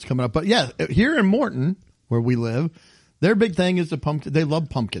festivals coming up, but yeah, here in Morton, where we live, their big thing is the pumpkin. They love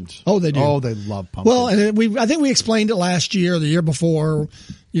pumpkins. Oh, they do. Oh, they love pumpkins. Well, and I think we explained it last year or the year before.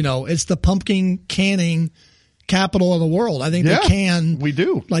 You know, it's the pumpkin canning capital of the world. I think they can. We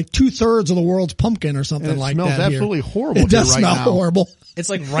do. Like 2/3 of the world's pumpkin or something like that. It smells absolutely horrible. It does right smell now. horrible. It's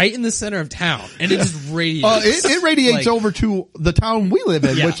like right in the center of town, and it just radiates. It radiates over to the town we live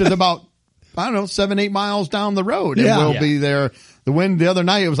in, which is about, 7-8 miles down the road. And we'll be there. The wind the other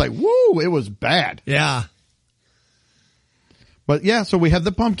night, it was like, woo, it was bad. Yeah. But yeah, so we have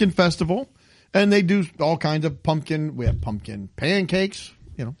the pumpkin festival, and they do all kinds of pumpkin. We have pumpkin pancakes,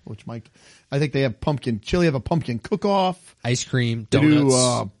 which I think they have pumpkin chili, have a pumpkin cook-off. Ice cream, donuts.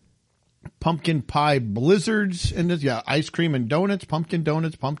 They do pumpkin pie blizzards in this. Yeah, ice cream and donuts, pumpkin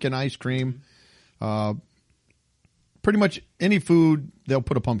ice cream. Pretty much any food, they'll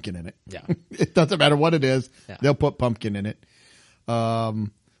put a pumpkin in it. Yeah. It doesn't matter what it is. Yeah. They'll put pumpkin in it.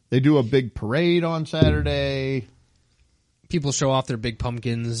 They do a big parade on Saturday. People show off their big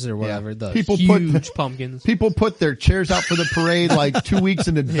pumpkins or whatever. Yeah. The huge pumpkins. People put their chairs out for the parade like 2 weeks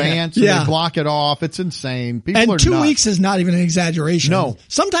in advance. Yeah. And they block it off. It's insane. People and are 2 nuts. weeks is not even an exaggeration. No.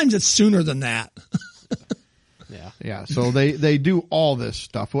 Sometimes it's sooner than that. Yeah. Yeah. So they do all this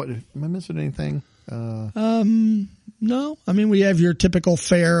stuff. What, am I missing anything? No. I mean, we have your typical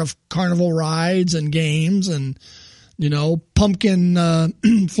fare of carnival rides and games and,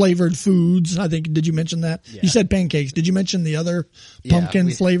 pumpkin flavored foods. I think, did you mention that? Yeah. You said pancakes. Did you mention the other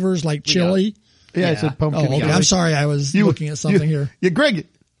pumpkin flavors like chili? Yeah, I said pumpkin. Oh, okay. I'm sorry. I was looking at something here. Yeah, Greg,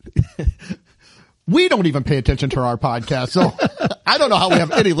 we don't even pay attention to our podcast, so I don't know how we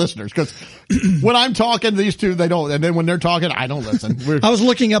have any listeners, because when I'm talking, these two, they don't, and then when they're talking, I don't listen. I was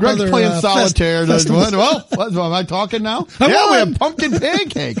looking up Greg's other playing solitaire. What, am I talking now? We have pumpkin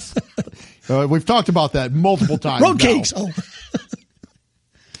pancakes. We've talked about that multiple times. Road cakes.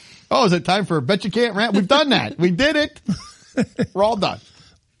 Oh, is it time for Bet You Can't Rant? We've done that. We did it. We're all done.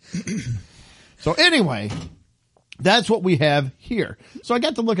 So anyway, that's what we have here. So I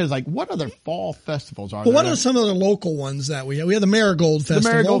got to look at what other fall festivals are there? What are some of the local ones that we have? We have the Marigold Festival. The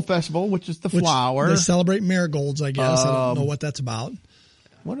Marigold Festival, which is the flower. They celebrate marigolds, I guess. I don't know what that's about.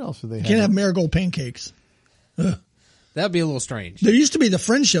 What else do they have? You can't have marigold pancakes. Ugh. That'd be a little strange. There used to be the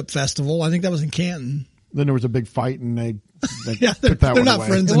Friendship Festival. I think that was in Canton. Then there was a big fight, and they yeah, took that they're one not away.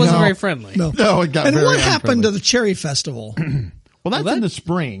 friends. It wasn't very friendly. No, it got and very what happened unfriendly. to the Cherry Festival? Well, that's in the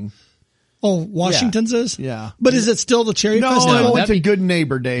spring. Oh, Washington's is? Yeah. But is it still the Cherry Festival? No, I went to Good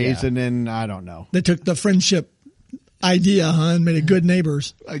Neighbor Days, and then I don't know. They took the friendship idea, and made it Good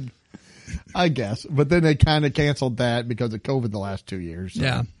Neighbors. I guess. But then they kind of canceled that because of COVID the last 2 years. So.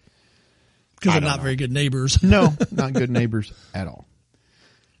 Yeah. Because they're not very good neighbors. No, not good neighbors at all.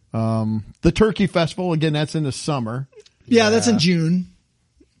 The Turkey Festival, again, that's in the summer. Yeah, that's in June.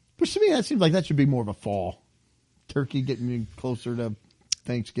 Which to me, that seems like that should be more of a fall. Turkey getting you closer to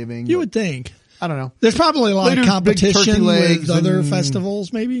Thanksgiving. You would think. I don't know. There's probably a lot of competition with other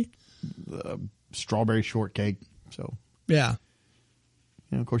festivals, maybe. Strawberry shortcake. So yeah.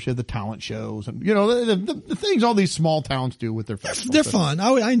 Of course, you have the talent shows and, the things all these small towns do with their festivals. They're fun.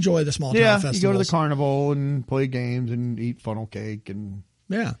 I enjoy the small town festivals. You go to the carnival and play games and eat funnel cake and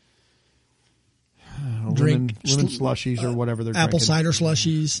drink lemon slushies or whatever they're apple drinking. cider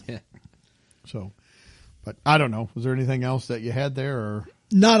slushies. Yeah. So, but I don't know. Was there anything else that you had there or?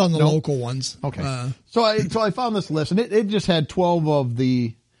 Not on the local ones. Okay. So I found this list and it just had 12 of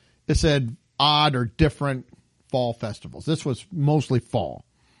it said odd or different fall festivals. This was mostly fall.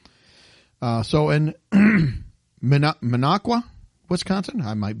 So in Minocqua, Wisconsin,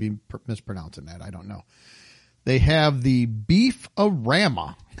 I might be mispronouncing that. I don't know. They have the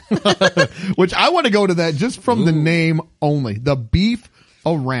Beef-A-Rama, which I want to go to that just from the name only. The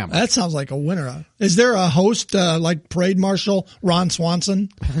Beef-A-Rama. That sounds like a winner. Is there a host like Parade Marshal Ron Swanson?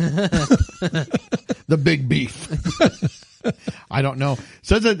 The Big Beef. I don't know. It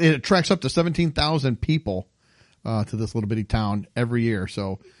says that it attracts up to 17,000 people to this little bitty town every year.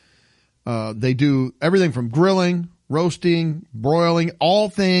 So they do everything from grilling, roasting, broiling, all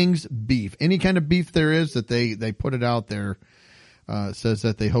things beef. Any kind of beef there is that they put it out there. It says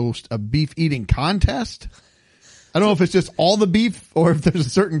that they host a beef eating contest. I don't know if it's just all the beef or if there's a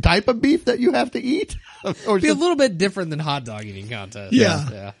certain type of beef that you have to eat. It'd be a little bit different than hot dog eating contest.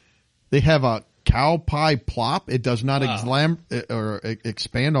 Yeah. They have a cow pie plop. It does not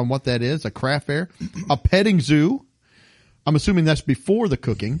expand on what that is. A craft fair, a petting zoo. I'm assuming that's before the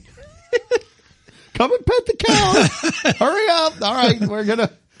cooking. Come and pet the cow. Hurry up. All right.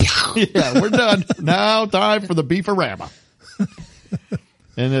 We're done. Now time for the Beef-A-Rama.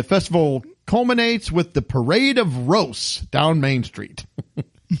 And the festival culminates with the parade of roasts down Main Street.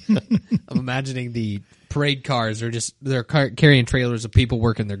 I'm imagining the parade cars are they're carrying trailers of people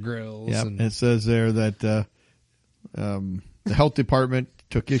working their grills. Yeah, and it says there that the health department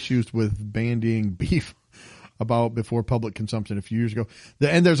took issues with bandying beef before public consumption a few years ago.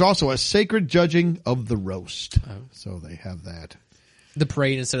 And there's also a sacred judging of the roast. So they have that. The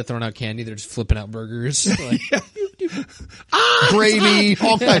parade, instead of throwing out candy, they're just flipping out burgers. Like, gravy,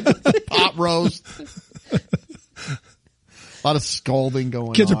 all kinds of pot roast. A lot of scalding going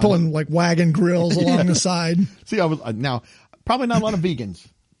on. Kids are pulling like wagon grills along the side. See, now probably not a lot of vegans.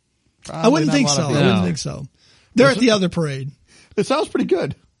 I wouldn't think so. I wouldn't think so. They're at the other parade. It sounds pretty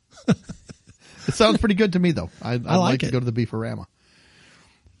good. It sounds pretty good to me, though. I'd like to go to the Beef-A-Rama.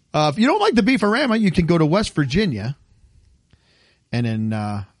 If you don't like the Beef-A-Rama, you can go to West Virginia. And in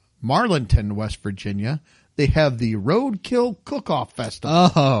Marlinton, West Virginia, they have the Roadkill Cook-Off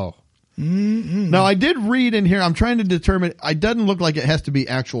Festival. Oh. Mm-mm. Now, I did read in here, I'm trying to determine, it doesn't look like it has to be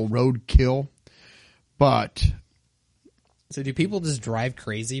actual roadkill, but... So do people just drive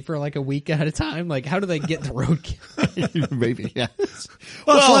crazy for like a week at a time? Like, how do they get the roadkill? Maybe, yeah.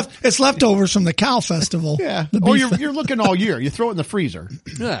 Well, it's leftovers from the cow festival. Yeah. Or you're looking all year. You throw it in the freezer.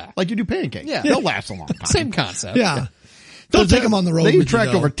 Yeah. Like you do pancakes. Yeah. They'll last a long time. Same concept. Yeah. Don't take them on the road. They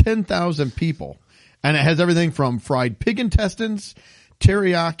attract over 10,000 people. And it has everything from fried pig intestines,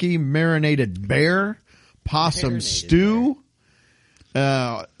 teriyaki marinated bear, possum stew. There's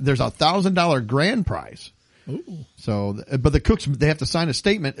 $1,000 grand prize. Ooh. So, but the cooks, they have to sign a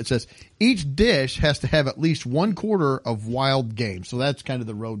statement. It says each dish has to have at least 1/4 of wild game. So that's kind of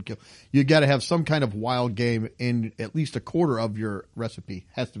the roadkill. You got to have some kind of wild game in at least 1/4 of your recipe.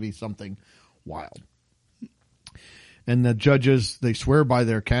 Has to be something wild. And the judges, they swear by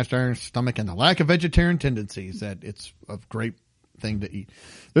their cast iron stomach and the lack of vegetarian tendencies that it's a great thing to eat.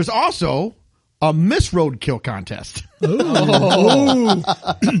 There's also a Miss Roadkill contest. Oh.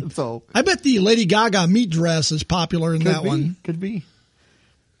 So I bet the Lady Gaga meat dress is popular in that one. Could be.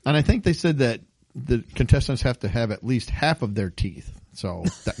 And I think they said that the contestants have to have at least half of their teeth. So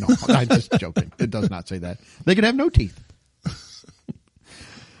no, I'm just joking. It does not say that. They can have no teeth.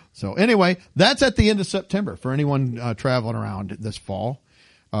 So anyway, that's at the end of September for anyone traveling around this fall.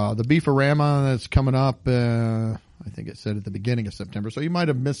 The Beef-A-Rama that's coming up, I think it said at the beginning of September, so you might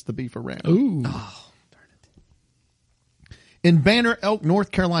have missed the Beef-A-Rama. Ooh. Oh, darn it. In Banner Elk, North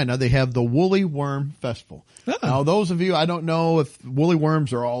Carolina, they have the Woolly Worm Festival. Oh. Now, those of you, I don't know if woolly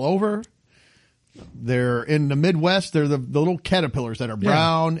worms are all over. They're in the Midwest. They're the little caterpillars that are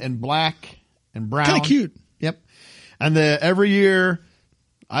brown and black and brown. Kind of cute. Yep. And every year,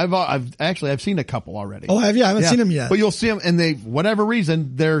 I've seen a couple already. Oh, have you? I haven't seen them yet. But you'll see them, and whatever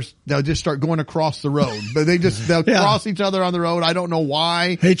reason, they'll just start going across the road. But they'll cross each other on the road. I don't know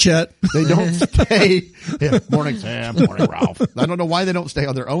why. Hey, Chet. They don't stay. Yeah, morning, Sam. Morning, Ralph. I don't know why they don't stay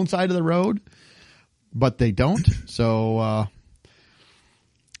on their own side of the road, but they don't. So,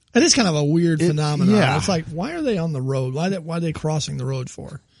 it is kind of a weird phenomenon. Yeah. It's like, why are they on the road? Why are they crossing the road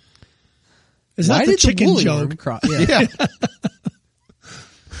for? Is why that the chicken joke? Yeah.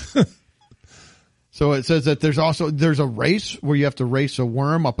 So it says that there's a race where you have to race a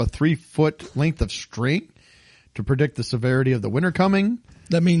worm up a 3-foot length of string to predict the severity of the winter coming.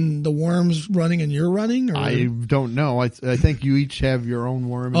 That mean the worm's running and you're running? Or? I don't know. I think you each have your own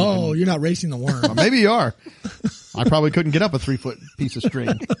worm. Oh, you're not racing the worm. Maybe you are. I probably couldn't get up a 3-foot piece of string.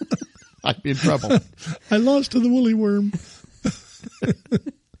 I'd be in trouble. I lost to the woolly worm.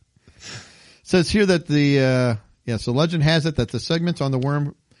 Says here that so legend has it that the segments on the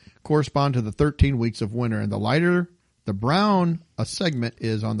worm correspond to the 13 weeks of winter, and the lighter the brown a segment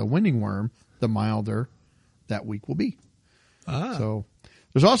is on the winning worm, the milder that week will be. So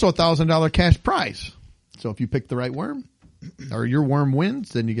there's also a $1,000 cash prize. So if you pick the right worm or your worm wins,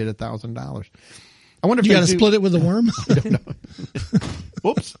 then you get $1,000. I wonder if you got to split it with the worm. I don't know.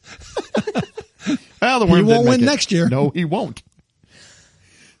 Whoops. Well, the worm won't win next year. No, he won't.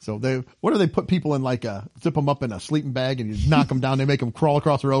 So what do they put people in, like zip them up in a sleeping bag and you knock them down. They make them crawl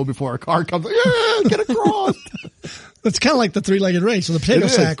across the road before a car comes. Yeah, get across. It's kind of like the 3-legged race or the potato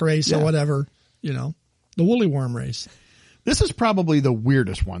sack race or whatever, the woolly worm race. This is probably the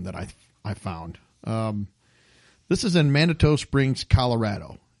weirdest one that I found. This is in Manitou Springs,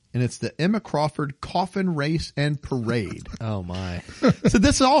 Colorado, and it's the Emma Crawford Coffin Race and Parade. Oh my. So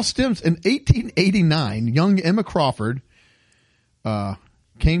this all stems in 1889. Young Emma Crawford,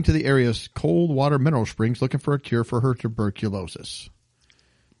 came to the area's cold water mineral springs looking for a cure for her tuberculosis.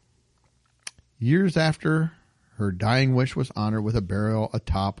 Years after, her dying wish was honored with a burial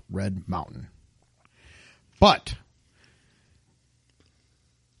atop Red Mountain. But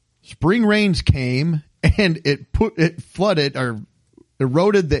spring rains came and it flooded or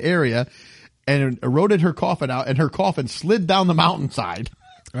eroded the area and eroded her coffin out, and her coffin slid down the mountainside.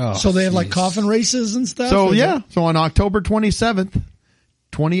 Oh, so they have like coffin races and stuff? So so on October 27th,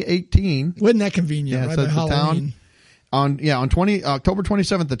 2018. Wasn't that convenient? Yeah, right? Halloween. On October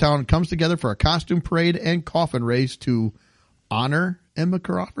 27th, the town comes together for a costume parade and coffin race to honor Emma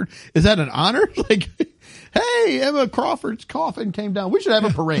Crawford. Is that an honor? Like, hey, Emma Crawford's coffin came down. We should have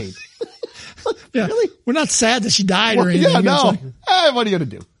a parade. Yeah. Really? We're not sad that she died or anything. Yeah, no. Hey, what are you going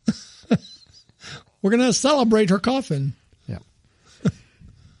to do? We're going to celebrate her coffin. Yeah.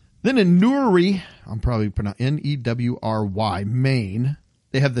 Then in Newry, I'm probably pronouncing Newry, Maine,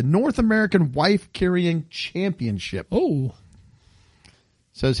 they have the North American Wife Carrying Championship. Oh.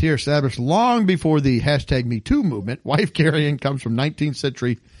 Says here, established long before the #MeToo movement, wife carrying comes from 19th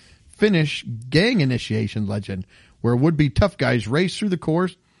century Finnish gang initiation legend, where would-be tough guys race through the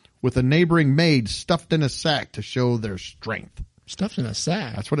course with a neighboring maid stuffed in a sack to show their strength. Stuffed in a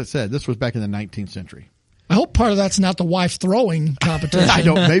sack? That's what it said. This was back in the 19th century. I hope part of that's not the wife throwing competition. I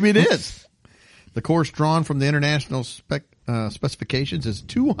don't. Maybe it is. The course drawn from the international specifications is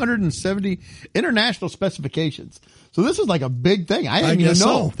 270 international specifications. So this is like a big thing. I didn't even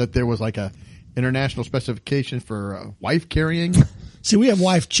know that there was like a international specification for wife carrying. See, we have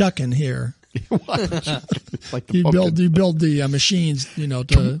wife chucking here. Like you build the machines,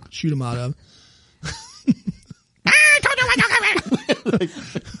 to shoot them out of.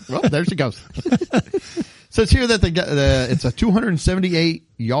 Well, there she goes. Says here that it's a 278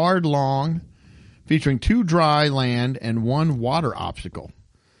 yard long, featuring 2 dry land and 1 water obstacle.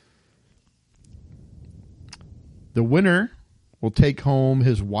 The winner will take home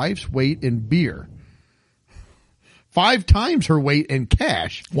his wife's weight in beer, 5 times her weight in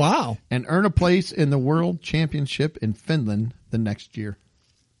cash. Wow. And earn a place in the World Championship in Finland the next year.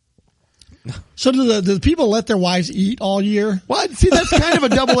 So do the people let their wives eat all year? Well, see, that's kind of a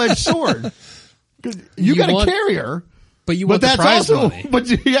double-edged sword. You got to carry her. But you want the prize money. But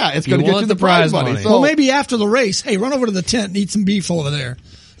yeah, it's going to get you the prize money. So, well, maybe after the race, hey, run over to the tent and eat some beef over there.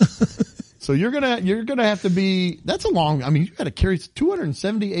 So you're gonna have to be. That's a long. I mean, you got to carry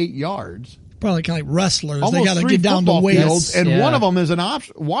 278 yards. Probably kind of like wrestlers. Almost they got to get down to weights, and one of them is an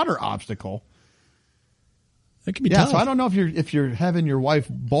water obstacle. That can be tough. So I don't know if you're having your wife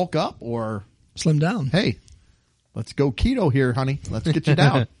bulk up or slim down. Hey, let's go keto here, honey. Let's get you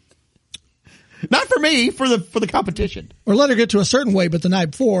down. Not for me, for the competition. Or let her get to a certain weight, but the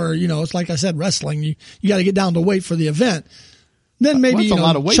night before, it's like I said, wrestling. You got to get down to weight for the event. Then maybe a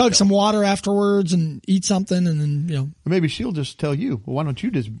lot of weight, chug some water afterwards and eat something, and then maybe she'll just tell you, well, why don't you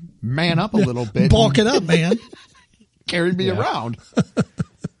just man up a little bit, bulk it up, man, carry me around.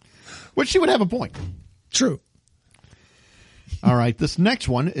 Which she would have a point. True. All right, this next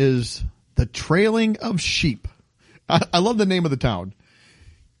one is the trailing of sheep. I love the name of the town,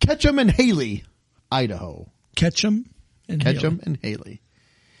 Ketchum and Haley, Idaho. Ketchum and Haley.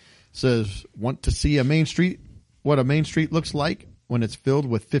 Says, want to see what a main street looks like when it's filled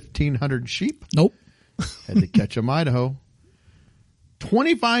with 1,500 sheep? Nope. Head to Ketchum, Idaho.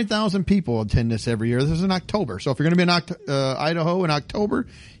 25,000 people attend this every year. This is in October. So if you're going to be in Idaho in October,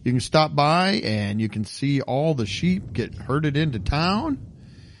 you can stop by and you can see all the sheep get herded into town.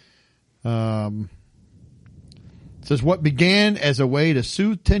 It says what began as a way to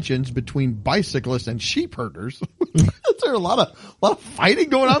soothe tensions between bicyclists and sheep herders. Is there a lot of fighting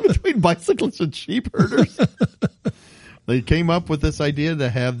going on between bicyclists and sheep herders? They came up with this idea to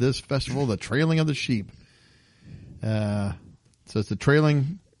have this festival, the trailing of the sheep. Says the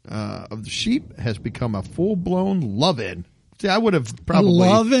trailing of the sheep has become a full-blown love-in. See, I would have probably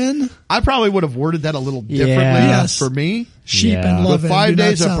love-in. I probably would have worded that a little differently for me. Sheep and love-in. With 5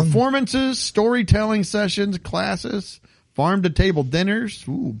 days of performances, storytelling sessions, classes, farm-to-table dinners.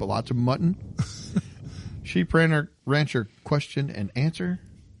 Ooh, but lots of mutton. Sheep rancher question and answer.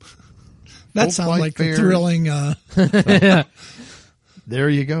 That sounds like a thrilling. There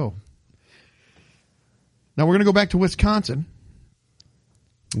you go. Now we're going to go back to Wisconsin.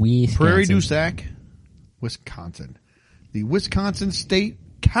 Prairie du Sac, Wisconsin. The Wisconsin State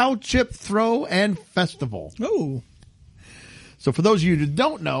Cow Chip Throw and Festival. Oh. So for those of you who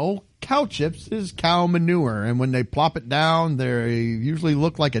don't know, cow chips is cow manure. And when they plop it down, they usually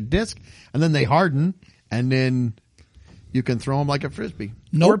look like a disc. And then they harden. And then you can throw them like a Frisbee.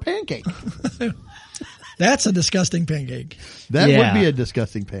 Or a pancake. That's a disgusting pancake. That would be a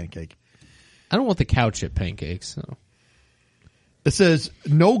disgusting pancake. I don't want the cow chip pancakes. So. It says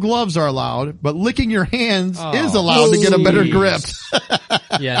no gloves are allowed, but licking your hands is allowed to get a better grip.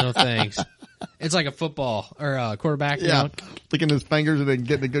 Yeah, no thanks. It's like a football or a quarterback. Yeah, licking his fingers and then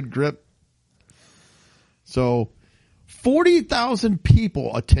getting a good grip. So 40,000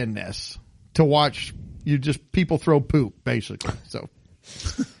 people attend this to watch people throw poop, basically. So,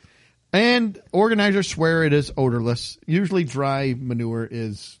 and organizers swear it is odorless. Usually dry manure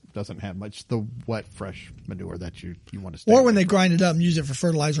doesn't have much. The wet, fresh manure that you want to stay Or when they grind it up and use it for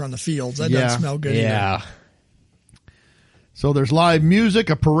fertilizer on the fields. That doesn't smell good either. So there's live music,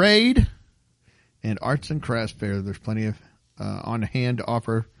 a parade, and arts and crafts fair. There's plenty of on hand to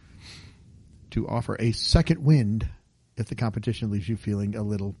offer a second wind if the competition leaves you feeling a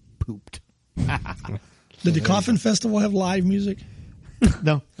little pooped. Did the Coffin Festival have live music?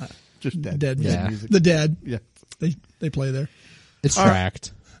 No, just dead music. The Dead. Yeah, they play there. It's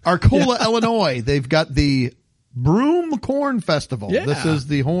tracked. Arcola, Illinois. They've got the Broom Corn Festival. Yeah. This is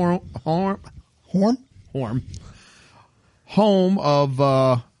the home of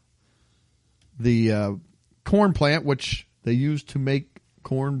the corn plant, which they use to make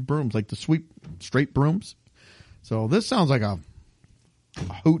corn brooms, like the straight brooms. So this sounds like a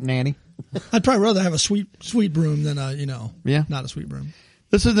hootenanny. I'd probably rather have a sweet broom than not a sweet broom.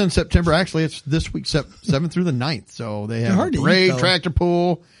 This is in September. Actually, it's this week, 7th through the 9th. So they have a parade, tractor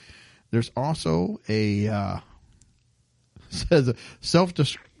pull. There's also says a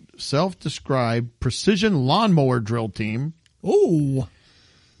self-described precision lawnmower drill team. Ooh.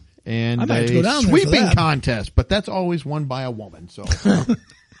 And a sweeping contest, but that's always won by a woman. So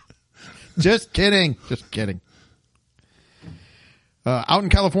just kidding. Out in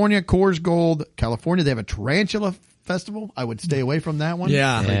California, Coors Gold, California, they have a tarantula festival. I would stay away from that one.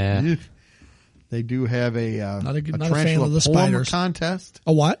 Yeah. They do have a tarantula poem contest.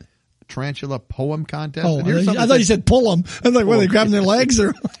 A what? Tarantula poem contest. Oh, I thought you said pull them. I was like, what, are they grabbing their legs?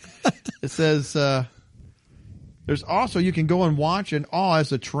 Or? It says there's also, you can go and watch and awe as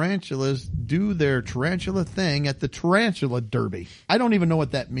the tarantulas do their tarantula thing at the Tarantula Derby. I don't even know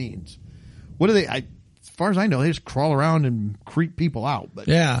what that means. What do they, as far as I know, they just crawl around and creep people out. But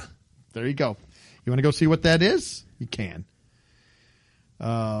yeah. There you go. You want to go see what that is? You can.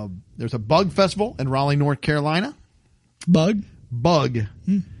 There's a bug festival in Raleigh, North Carolina. Bug.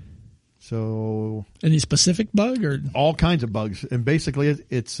 So any specific bug or all kinds of bugs, and basically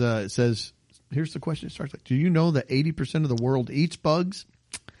it says, here's the question. It starts like, do you know that 80% of the world eats bugs?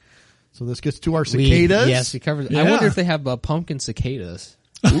 So this gets to our cicadas. Yes, we covered. Yeah. I wonder if they have pumpkin cicadas.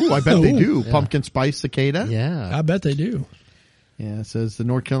 Ooh, I bet they do. Yeah. Pumpkin spice cicada. Yeah, I bet they do. Yeah, it says the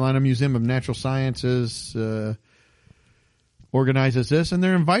North Carolina Museum of Natural Sciences organizes this, and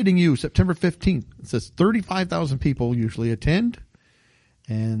they're inviting you September 15th. It says 35,000 people usually attend.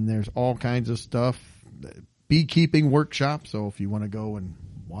 And there's all kinds of stuff. Beekeeping workshop. So if you want to go and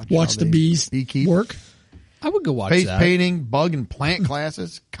watch the bees beekeep. work. I would go watch Face that. painting, bug and plant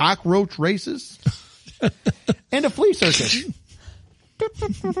classes, cockroach races, and a flea circus.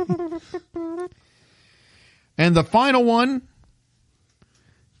 And the final one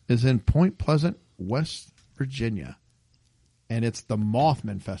is in Point Pleasant, West Virginia. And it's the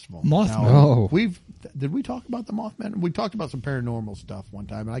Mothman Festival. Mothman. Now, did we talk about the Mothman? We talked about some paranormal stuff one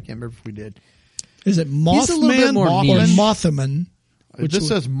time, and I can't remember if we did. Is it Mothman more or niche. Mothman? This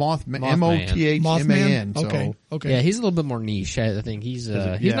says Mothman, M-O-T-H-M-A-N. Okay. Yeah, he's a little bit more niche. I think he's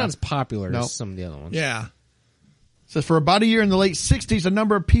not as popular as some of the other ones. Yeah. It says for about a year in the late 60s, a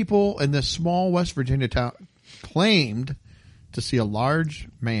number of people in this small West Virginia town claimed to see a large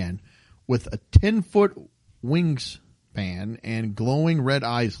man with a 10-foot wingspan and glowing red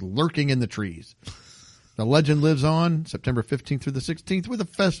eyes lurking in the trees. The legend lives on September 15th through the 16th with a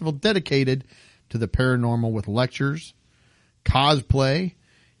festival dedicated to the paranormal with lectures, cosplay,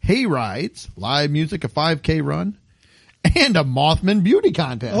 hay rides, live music, a 5K run, and a Mothman beauty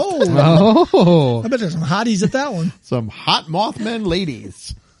contest. Oh. I bet there's some hotties at that one. Some hot Mothman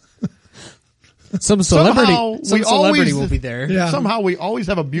ladies. Some celebrity will be there. Yeah. Somehow we always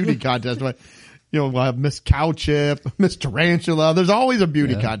have a beauty contest. But, we'll have Miss Cowchip, Miss Tarantula. There's always a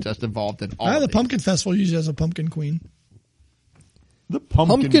beauty contest involved in all the these. Pumpkin Festival usually has a pumpkin queen. The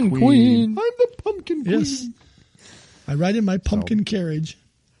pumpkin queen. I'm the pumpkin queen. Yes. I ride in my pumpkin carriage.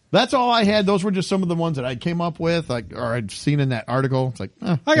 That's all I had. Those were just some of the ones that I came up with, or I'd seen in that article. It's like,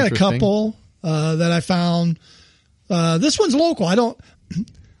 I got a couple that I found. This one's local.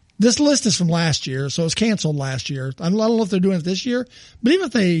 This list is from last year, so it's canceled last year. I don't know if they're doing it this year, but even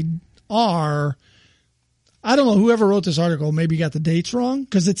if they are, I don't know. Whoever wrote this article maybe got the dates wrong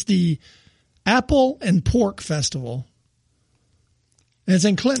because it's the Apple and Pork Festival. And it's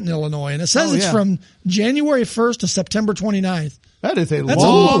in Clinton, Illinois. And it says it's from January 1st to September 29th. That's a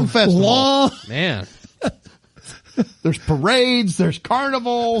long festival. Man. There's parades. There's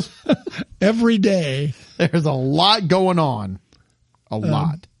carnivals. Every day. There's a lot going on. A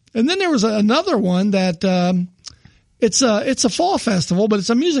lot. And then there was another one that it's a fall festival, but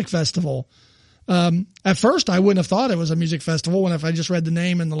it's a music festival. At first, I wouldn't have thought it was a music festival if I just read the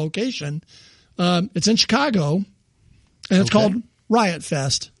name and the location. It's in Chicago, and it's called Riot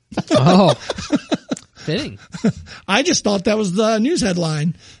Fest. Oh, fitting. I just thought that was the news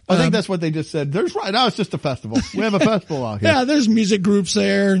headline. I think that's what they just said. Now it's just a festival. We have a festival out here. Yeah, there's music groups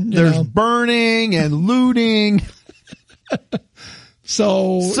there. There's burning and looting.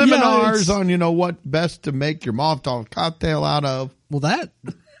 So seminars on what best to make your Molotov cocktail out of. Well,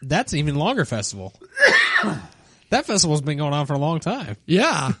 that's an even longer festival. That festival's been going on for a long time.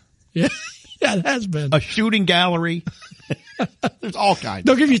 Yeah. Yeah, it has been. A shooting gallery. There's all kinds.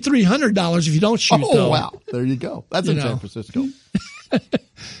 They'll give you $300 if you don't shoot. Oh, wow. There you go. That's in San Francisco.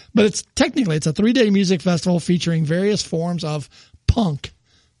 But it's a 3-day music festival featuring various forms of punk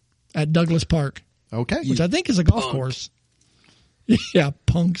at Douglas Park. Okay. Which I think is a golf course. Yeah,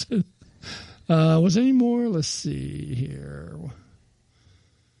 punks. Was there any more? Let's see here.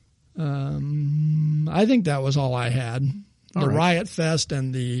 I think that was all I had. The Riot Fest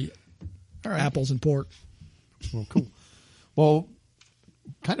and the apples and pork. Well, cool. Well,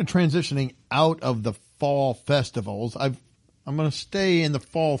 kind of transitioning out of the fall festivals, I'm going to stay in the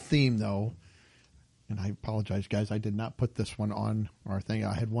fall theme though. And I apologize, guys. I did not put this one on our thing.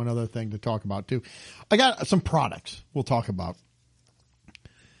 I had one other thing to talk about too. I got some products we'll talk about.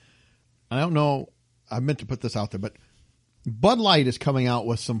 I don't know. I meant to put this out there, but Bud Light is coming out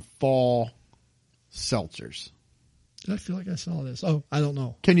with some fall seltzers. I feel like I saw this. Oh, I don't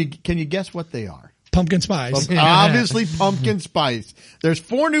know. Can you guess what they are? Pumpkin spice. Obviously pumpkin spice. There's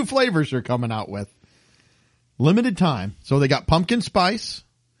 4 new flavors they're coming out with. Limited time. So they got pumpkin spice,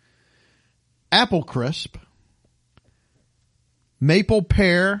 apple crisp, maple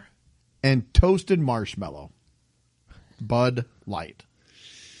pear, and toasted marshmallow. Bud Light.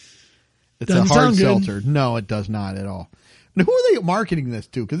 It's Doesn't a hard sound good. seltzer. No, it does not at all. And who are they marketing this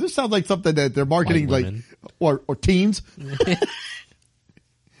to? Because this sounds like something that they're marketing or teens.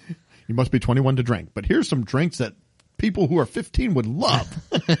 You must be 21 to drink. But here's some drinks that people who are 15 would love.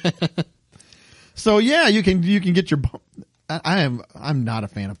 So yeah, you can get your. I'm not a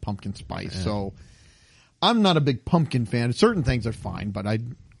fan of pumpkin spice, so I'm not a big pumpkin fan. Certain things are fine, but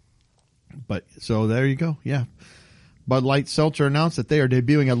so there you go. Yeah. Bud Light Seltzer announced that they are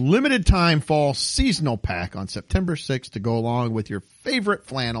debuting a limited time fall seasonal pack on September 6th to go along with your favorite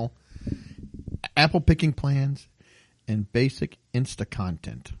flannel, apple picking plans, and basic Insta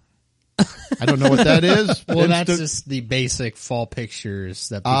content. I don't know what that is. Well, that's just the basic fall pictures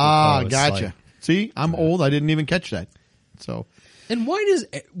that people post. Gotcha. Like, see, I'm old. I didn't even catch that. So, and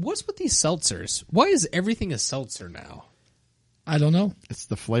what's with these seltzers? Why is everything a seltzer now? I don't know. It's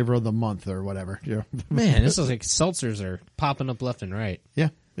the flavor of the month or whatever. Yeah. Man, this is like seltzers are popping up left and right. Yeah,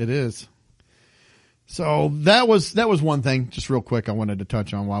 it is. So that was one thing, just real quick, I wanted to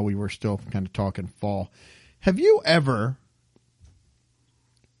touch on while we were still kind of talking fall. Have you ever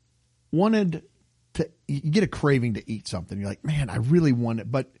wanted to, you get a craving to eat something. You're like, man, I really want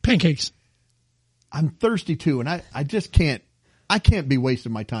it, but pancakes. I'm thirsty too. And I just can't be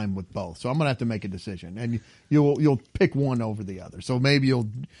wasting my time with both. So I'm going to have to make a decision, and you'll pick one over the other. So maybe you'll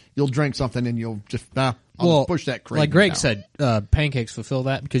drink something and you'll just, I'll push that craving. Like Greg down. said, pancakes fulfill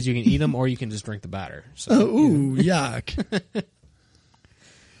that because you can eat them or you can just drink the batter. So, yuck.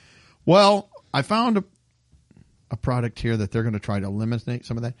 Well, I found a product here that they're going to try to eliminate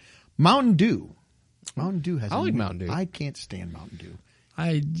some of that. Mountain Dew. Mountain Dew has. I like Mountain Dew. I can't stand Mountain Dew.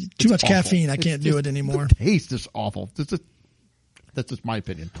 Too much awful. caffeine. I can't do it anymore. The taste is awful. That's just my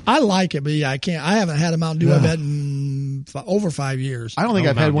opinion. I like it, but yeah, I can't. I haven't had a Mountain Dew. I've had in over 5 years. I don't think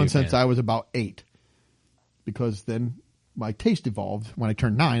I've had one Dew, since I was about 8, because then my taste evolved when I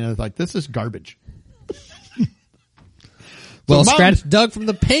turned 9. And I was like, this is garbage. Well, scratch Doug from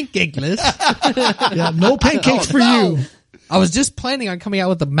the pancake list. Yeah, no pancakes for you. I was just planning on coming out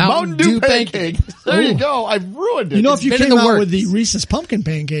with the Mountain Dew pancake. There you go. I've ruined it. You know, if you came out works. with the Reese's pumpkin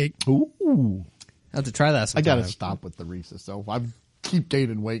pancake. Ooh. I have to try that sometime. I got to stop with the Reese's. So I keep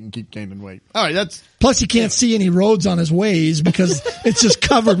gaining weight and keep gaining weight. All right, that's. Plus, you can't see any roads on his Waze because it's just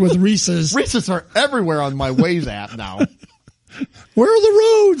covered with Reese's. Reese's are everywhere on my Waze app now. Where are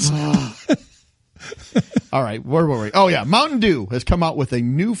the roads? All right, where were we? Oh yeah, Mountain Dew has come out with a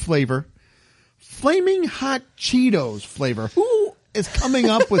new flavor, Flaming Hot Cheetos flavor. Who is coming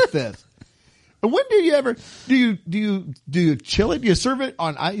up with this? And when do you ever do you chill it? Do you serve it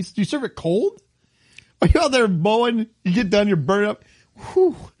on ice? Do you serve it cold? Are you out there mowing? You get done, you're burning up. Whew!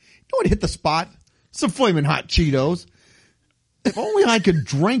 You want to hit the spot? Some Flaming Hot Cheetos. If only I could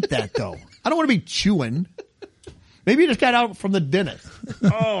drink that though. I don't want to be chewing. Maybe you just got out from the dentist.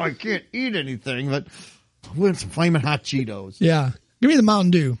 Oh, I can't eat anything, but I want some Flaming Hot Cheetos. Yeah. Give me the Mountain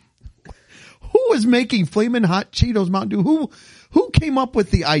Dew. Who is making Flaming Hot Cheetos Mountain Dew? Who came up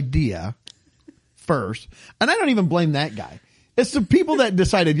with the idea first? And I don't even blame that guy. It's the people that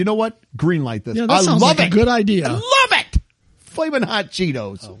decided, you know what? Greenlight this. Yeah, that sounds like a good idea. I love it. Flaming Hot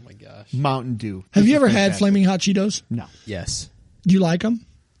Cheetos. Oh my gosh. Mountain Dew. Have you ever had Flaming Hot Cheetos? No. Yes. Do you like them?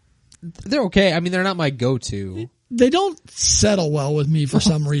 They're okay. I mean, they're not my go-to. They don't settle well with me for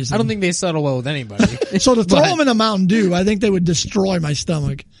some reason. I don't think they settle well with anybody. So to throw them in a Mountain Dew, I think they would destroy my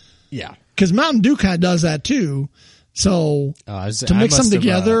stomach. Yeah. Because Mountain Dew kind of does that too. So to mix them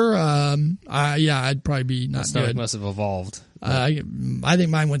together, I'd probably be not stomach good. Must have evolved. I think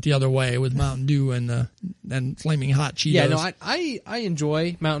mine went the other way with Mountain Dew and Flaming Hot Cheetos. Yeah, no, I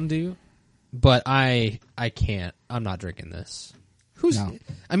enjoy Mountain Dew, but I can't. I'm not drinking this. No.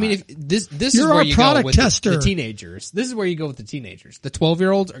 I mean, if this is You're where our you go product with tester. the teenagers. This is where you go with the teenagers. The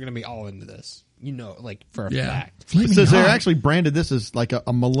 12-year-olds are going to be all into this. You know, like for a fact. It Flaming says they're Hot. actually branded this as like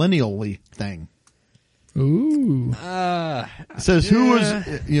a millennial-y thing. Ooh. It says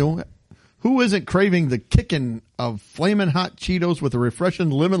who isn't craving the kicking of Flamin' Hot Cheetos with a refreshing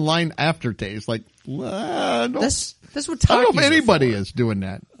lemon lime aftertaste? Like, That's what Takis I don't know if are anybody for. is doing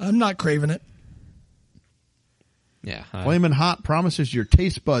that. I'm not craving it. Yeah. Flamin' Hot promises your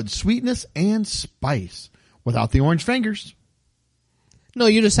taste buds sweetness and spice without the orange fingers. No,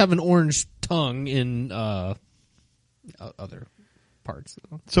 you just have an orange tongue in other parts.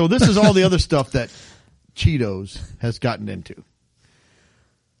 So this is all the other stuff that Cheetos has gotten into.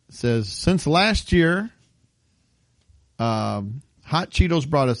 It says, since last year, Hot Cheetos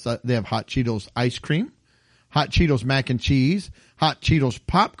brought us, they have Hot Cheetos ice cream, Hot Cheetos mac and cheese, Hot Cheetos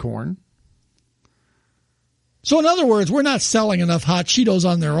popcorn. So in other words, we're not selling enough Hot Cheetos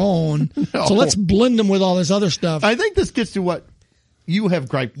on their own. No. So let's blend them with all this other stuff. I think this gets to what you have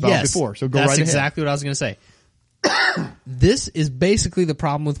griped about before. So go right ahead. That's exactly what I was going to say. This is basically the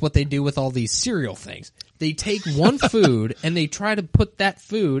problem with what they do with all these cereal things. They take one food and they try to put that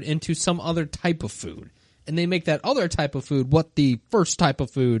food into some other type of food. And they make that other type of food what the first type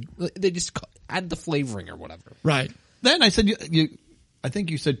of food, they just add the flavoring or whatever. Right. Then I said, I think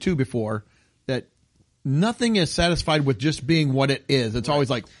you said too before that nothing is satisfied with just being what it is. It's always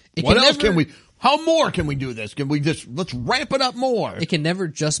like, what else can we, how more can we do this? Can we let's ramp it up more? It can never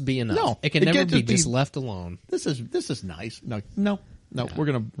just be enough. No, it can never can't be just left alone. This is nice. No, we're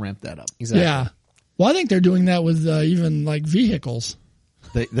going to ramp that up. Exactly. Yeah. Well, I think they're doing that with even like vehicles.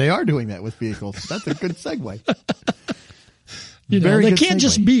 They are doing that with vehicles. That's a good segue. They can't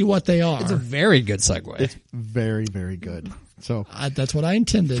just be what they are. It's a very good segue. It's very, very good. So that's what I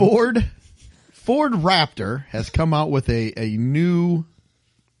intended. Ford Raptor has come out with a new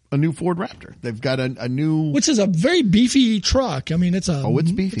Ford Raptor. They've got a new, which is a very beefy truck. I mean, it's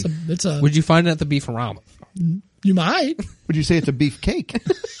beefy. It's a. Would you find it at the Beef-A-Rama? You might. Would you say it's a beef cake?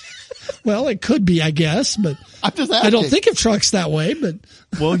 Well, it could be, I guess, but I'm just asking. I don't think of trucks that way. But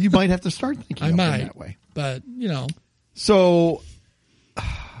well, you might have to start thinking of them that way. But so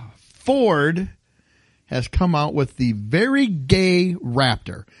Ford has come out with the Very Gay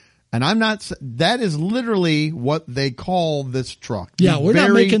Raptor. And I'm not, that is literally what they call this truck. Yeah, we're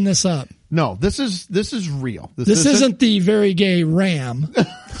not making this up. No, this is real. This isn't the Very Gay Ram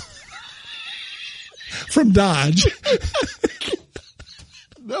from Dodge.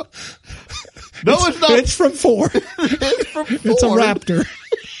 No, it's not. It's from Ford. It's from Ford. It's a Raptor.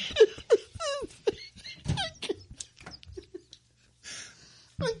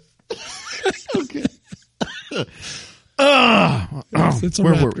 Okay. It's a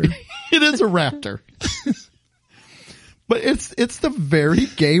Raptor. It is a Raptor. But it's the Very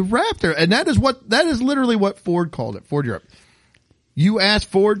Gay Raptor. And that is literally what Ford called it. Ford Europe. You asked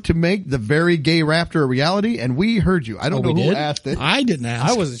Ford to make the Very Gay Raptor a reality, and we heard you. I don't know who asked it. I didn't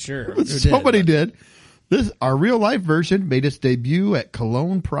ask. I wasn't sure. Somebody did. Our real life version made its debut at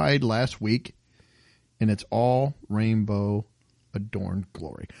Cologne Pride last week, and it's all rainbow adorned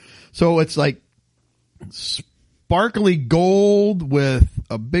glory. So it's like sparkly gold with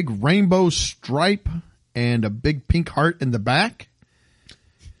a big rainbow stripe and a big pink heart in the back.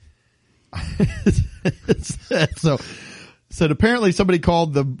 So apparently somebody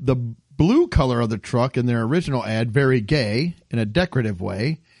called the blue color of the truck in their original ad very gay in a decorative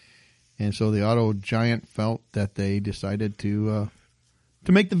way. And so the auto giant felt that they decided to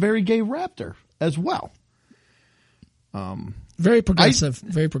make the Very Gay Raptor as well. Very progressive.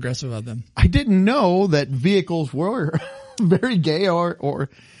 Very progressive of them. I didn't know that vehicles were very gay or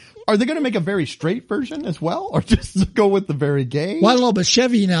are they going to make a very straight version as well, or just go with the very gay? Well, I don't know, but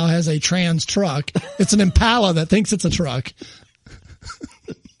Chevy now has a trans truck. It's an Impala that thinks it's a truck.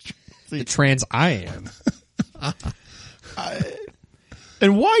 The trans I am.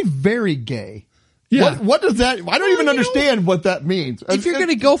 And why very gay? Yeah. What does that? I don't even understand what that means. If you're going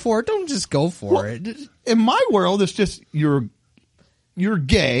to go for it, don't just go for it. In my world, it's just you're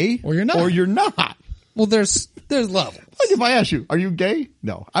gay or you're not. Well, there's levels. Like if I ask you, are you gay?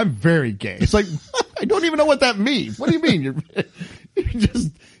 No, I'm very gay. It's like, I don't even know what that means. What do you mean?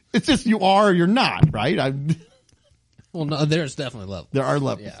 It's just you are or you're not, right? Well, no, there's definitely levels. There are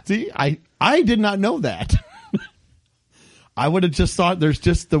levels. Yeah. See, I did not know that. I would have just thought there's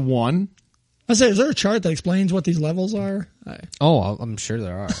just the one. I say, is there a chart that explains what these levels are? I'm sure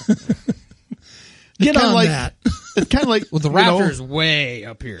there are. Get on that. It's kind of like, well, the Raptor's way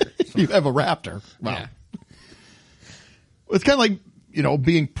up here. So. You have a Raptor. Wow. Yeah. It's kind of like,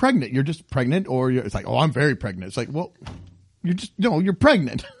 being pregnant. You're just pregnant, or it's like, oh, I'm very pregnant. It's like, well, you're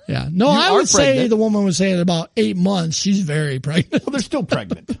pregnant. Yeah. No, I would say the woman would say at about 8 months, she's very pregnant. Well, they're still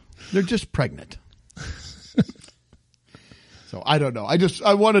pregnant. They're just pregnant. So I don't know.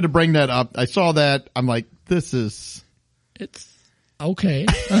 I wanted to bring that up. I saw that. I'm like, it's okay.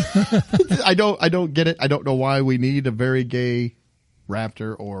 I don't get it. I don't know why we need a very gay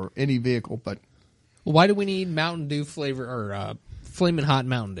Raptor or any vehicle, but why do we need Mountain Dew flavor or Flamin' Hot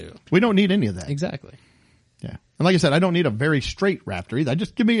Mountain Dew? We don't need any of that. Exactly. Yeah. And like I said, I don't need a very straight Raptor either.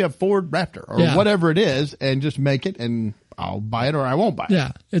 Just give me a Ford Raptor or whatever it is and just make it, and I'll buy it or I won't buy it.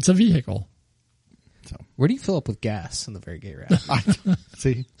 Yeah. It's a vehicle. So where do you fill up with gas in the Very Gay Raptor?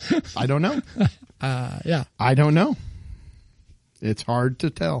 See, I don't know. Yeah. I don't know. It's hard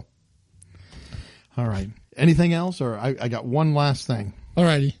to tell. All right. Anything else? Or I got one last thing. All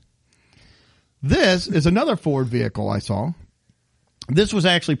righty. This is another Ford vehicle I saw. This was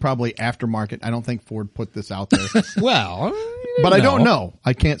actually probably aftermarket. I don't think Ford put this out there. Well, but I don't know.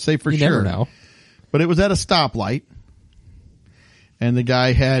 I can't say for sure. Never know. But it was at a stoplight. And the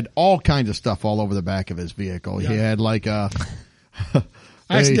guy had all kinds of stuff all over the back of his vehicle. Yeah. He had like I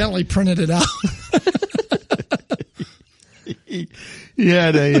accidentally printed it out. he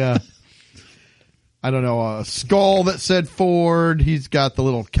had a skull that said Ford. He's got the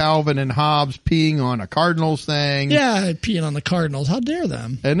little Calvin and Hobbes peeing on a Cardinals thing. Yeah, peeing on the Cardinals. How dare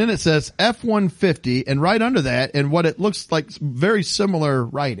them? And then it says F-150, and right under that, and what it looks like very similar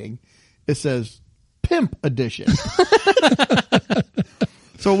writing, it says Pimp Edition.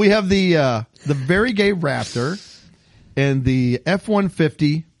 So we have the Very Gay Raptor and the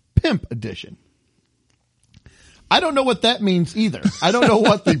F-150 Pimp Edition. I don't know what that means either. I don't know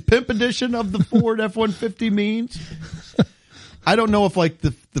what the pimp edition of the Ford F-150 means. I don't know if like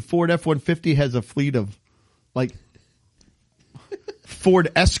the Ford F-150 has a fleet of like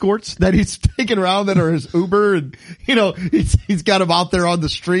Ford Escorts that he's taking around that are his Uber, and he's got them out there on the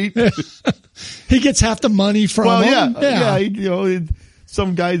street. He gets half the money from them. Yeah.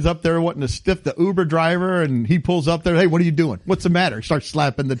 Some guy's up there wanting to stiff the Uber driver, and he pulls up there. Hey, what are you doing? What's the matter? He starts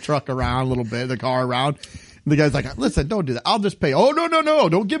slapping the truck around a little bit, the car around. And the guy's like, listen, don't do that. I'll just pay. Oh, no.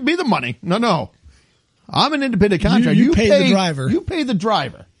 Don't give me the money. No. I'm an independent contractor. You pay the driver. You pay the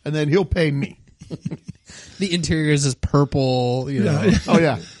driver, and then he'll pay me. The interior is purple. Oh,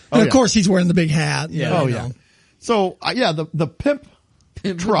 yeah. And of course, he's wearing the big hat. Yeah. Yeah. So, the pimp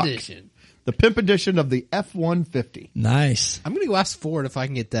truck. Edition. The pimp edition of the F-150. Nice. I'm going to go ask Ford if I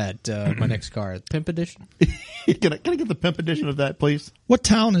can get that, my next car. Pimp edition? Can I get the pimp edition of that, please? What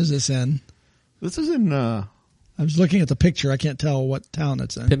town is this in? This is in, I was looking at the picture. I can't tell what town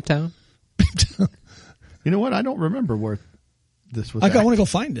it's in. Pimp Town? You know what? I don't remember where this was. I want to go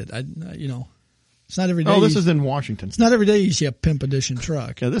find it. It's not every day. Oh, this is in Washington. It's not every day you see a pimp edition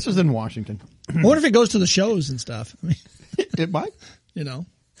truck. Yeah, this is in Washington. I wonder if it goes to the shows and stuff. I mean, it might.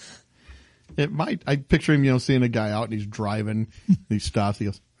 It might. I picture him, seeing a guy out and he's driving. He stops. He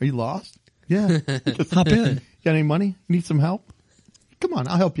goes, "Are you lost?" Yeah. Hop in. Got any money? Need some help? Come on,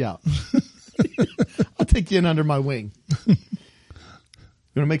 I'll help you out. I'll take you in under my wing. You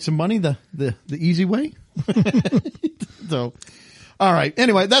want to make some money the easy way? So, all right.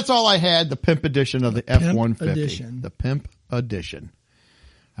 Anyway, that's all I had. The pimp edition of the F-150. The pimp edition.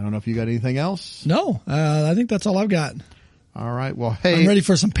 I don't know if you got anything else. No, I think that's all I've got. All right. Well, hey, I'm ready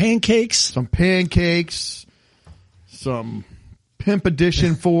for some pancakes. Some pimp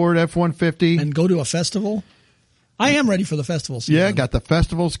edition Ford F-150, and go to a festival. I am ready for the festivals. Yeah, got the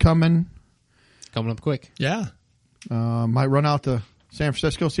festivals coming up quick. Yeah. Might run out to San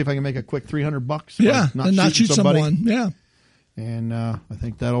Francisco, see if I can make a quick $300. Yeah, and not shoot someone. Yeah. And I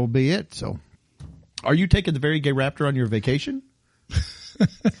think that'll be it. So, are you taking the Very Gay Raptor on your vacation?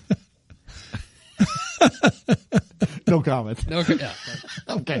 No comment. Yeah.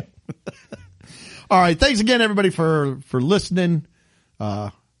 Okay. All right. Thanks again, everybody, for listening.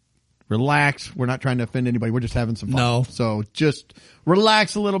 Relax. We're not trying to offend anybody. We're just having some fun. No. So just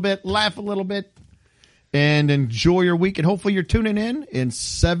relax a little bit, laugh a little bit, and enjoy your week. And hopefully you're tuning in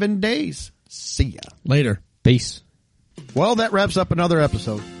 7 days. See ya. Later. Peace. Well, that wraps up another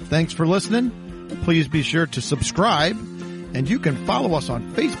episode. Thanks for listening. Please be sure to subscribe, and you can follow us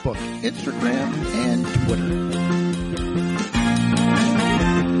on Facebook, Instagram, and Twitter.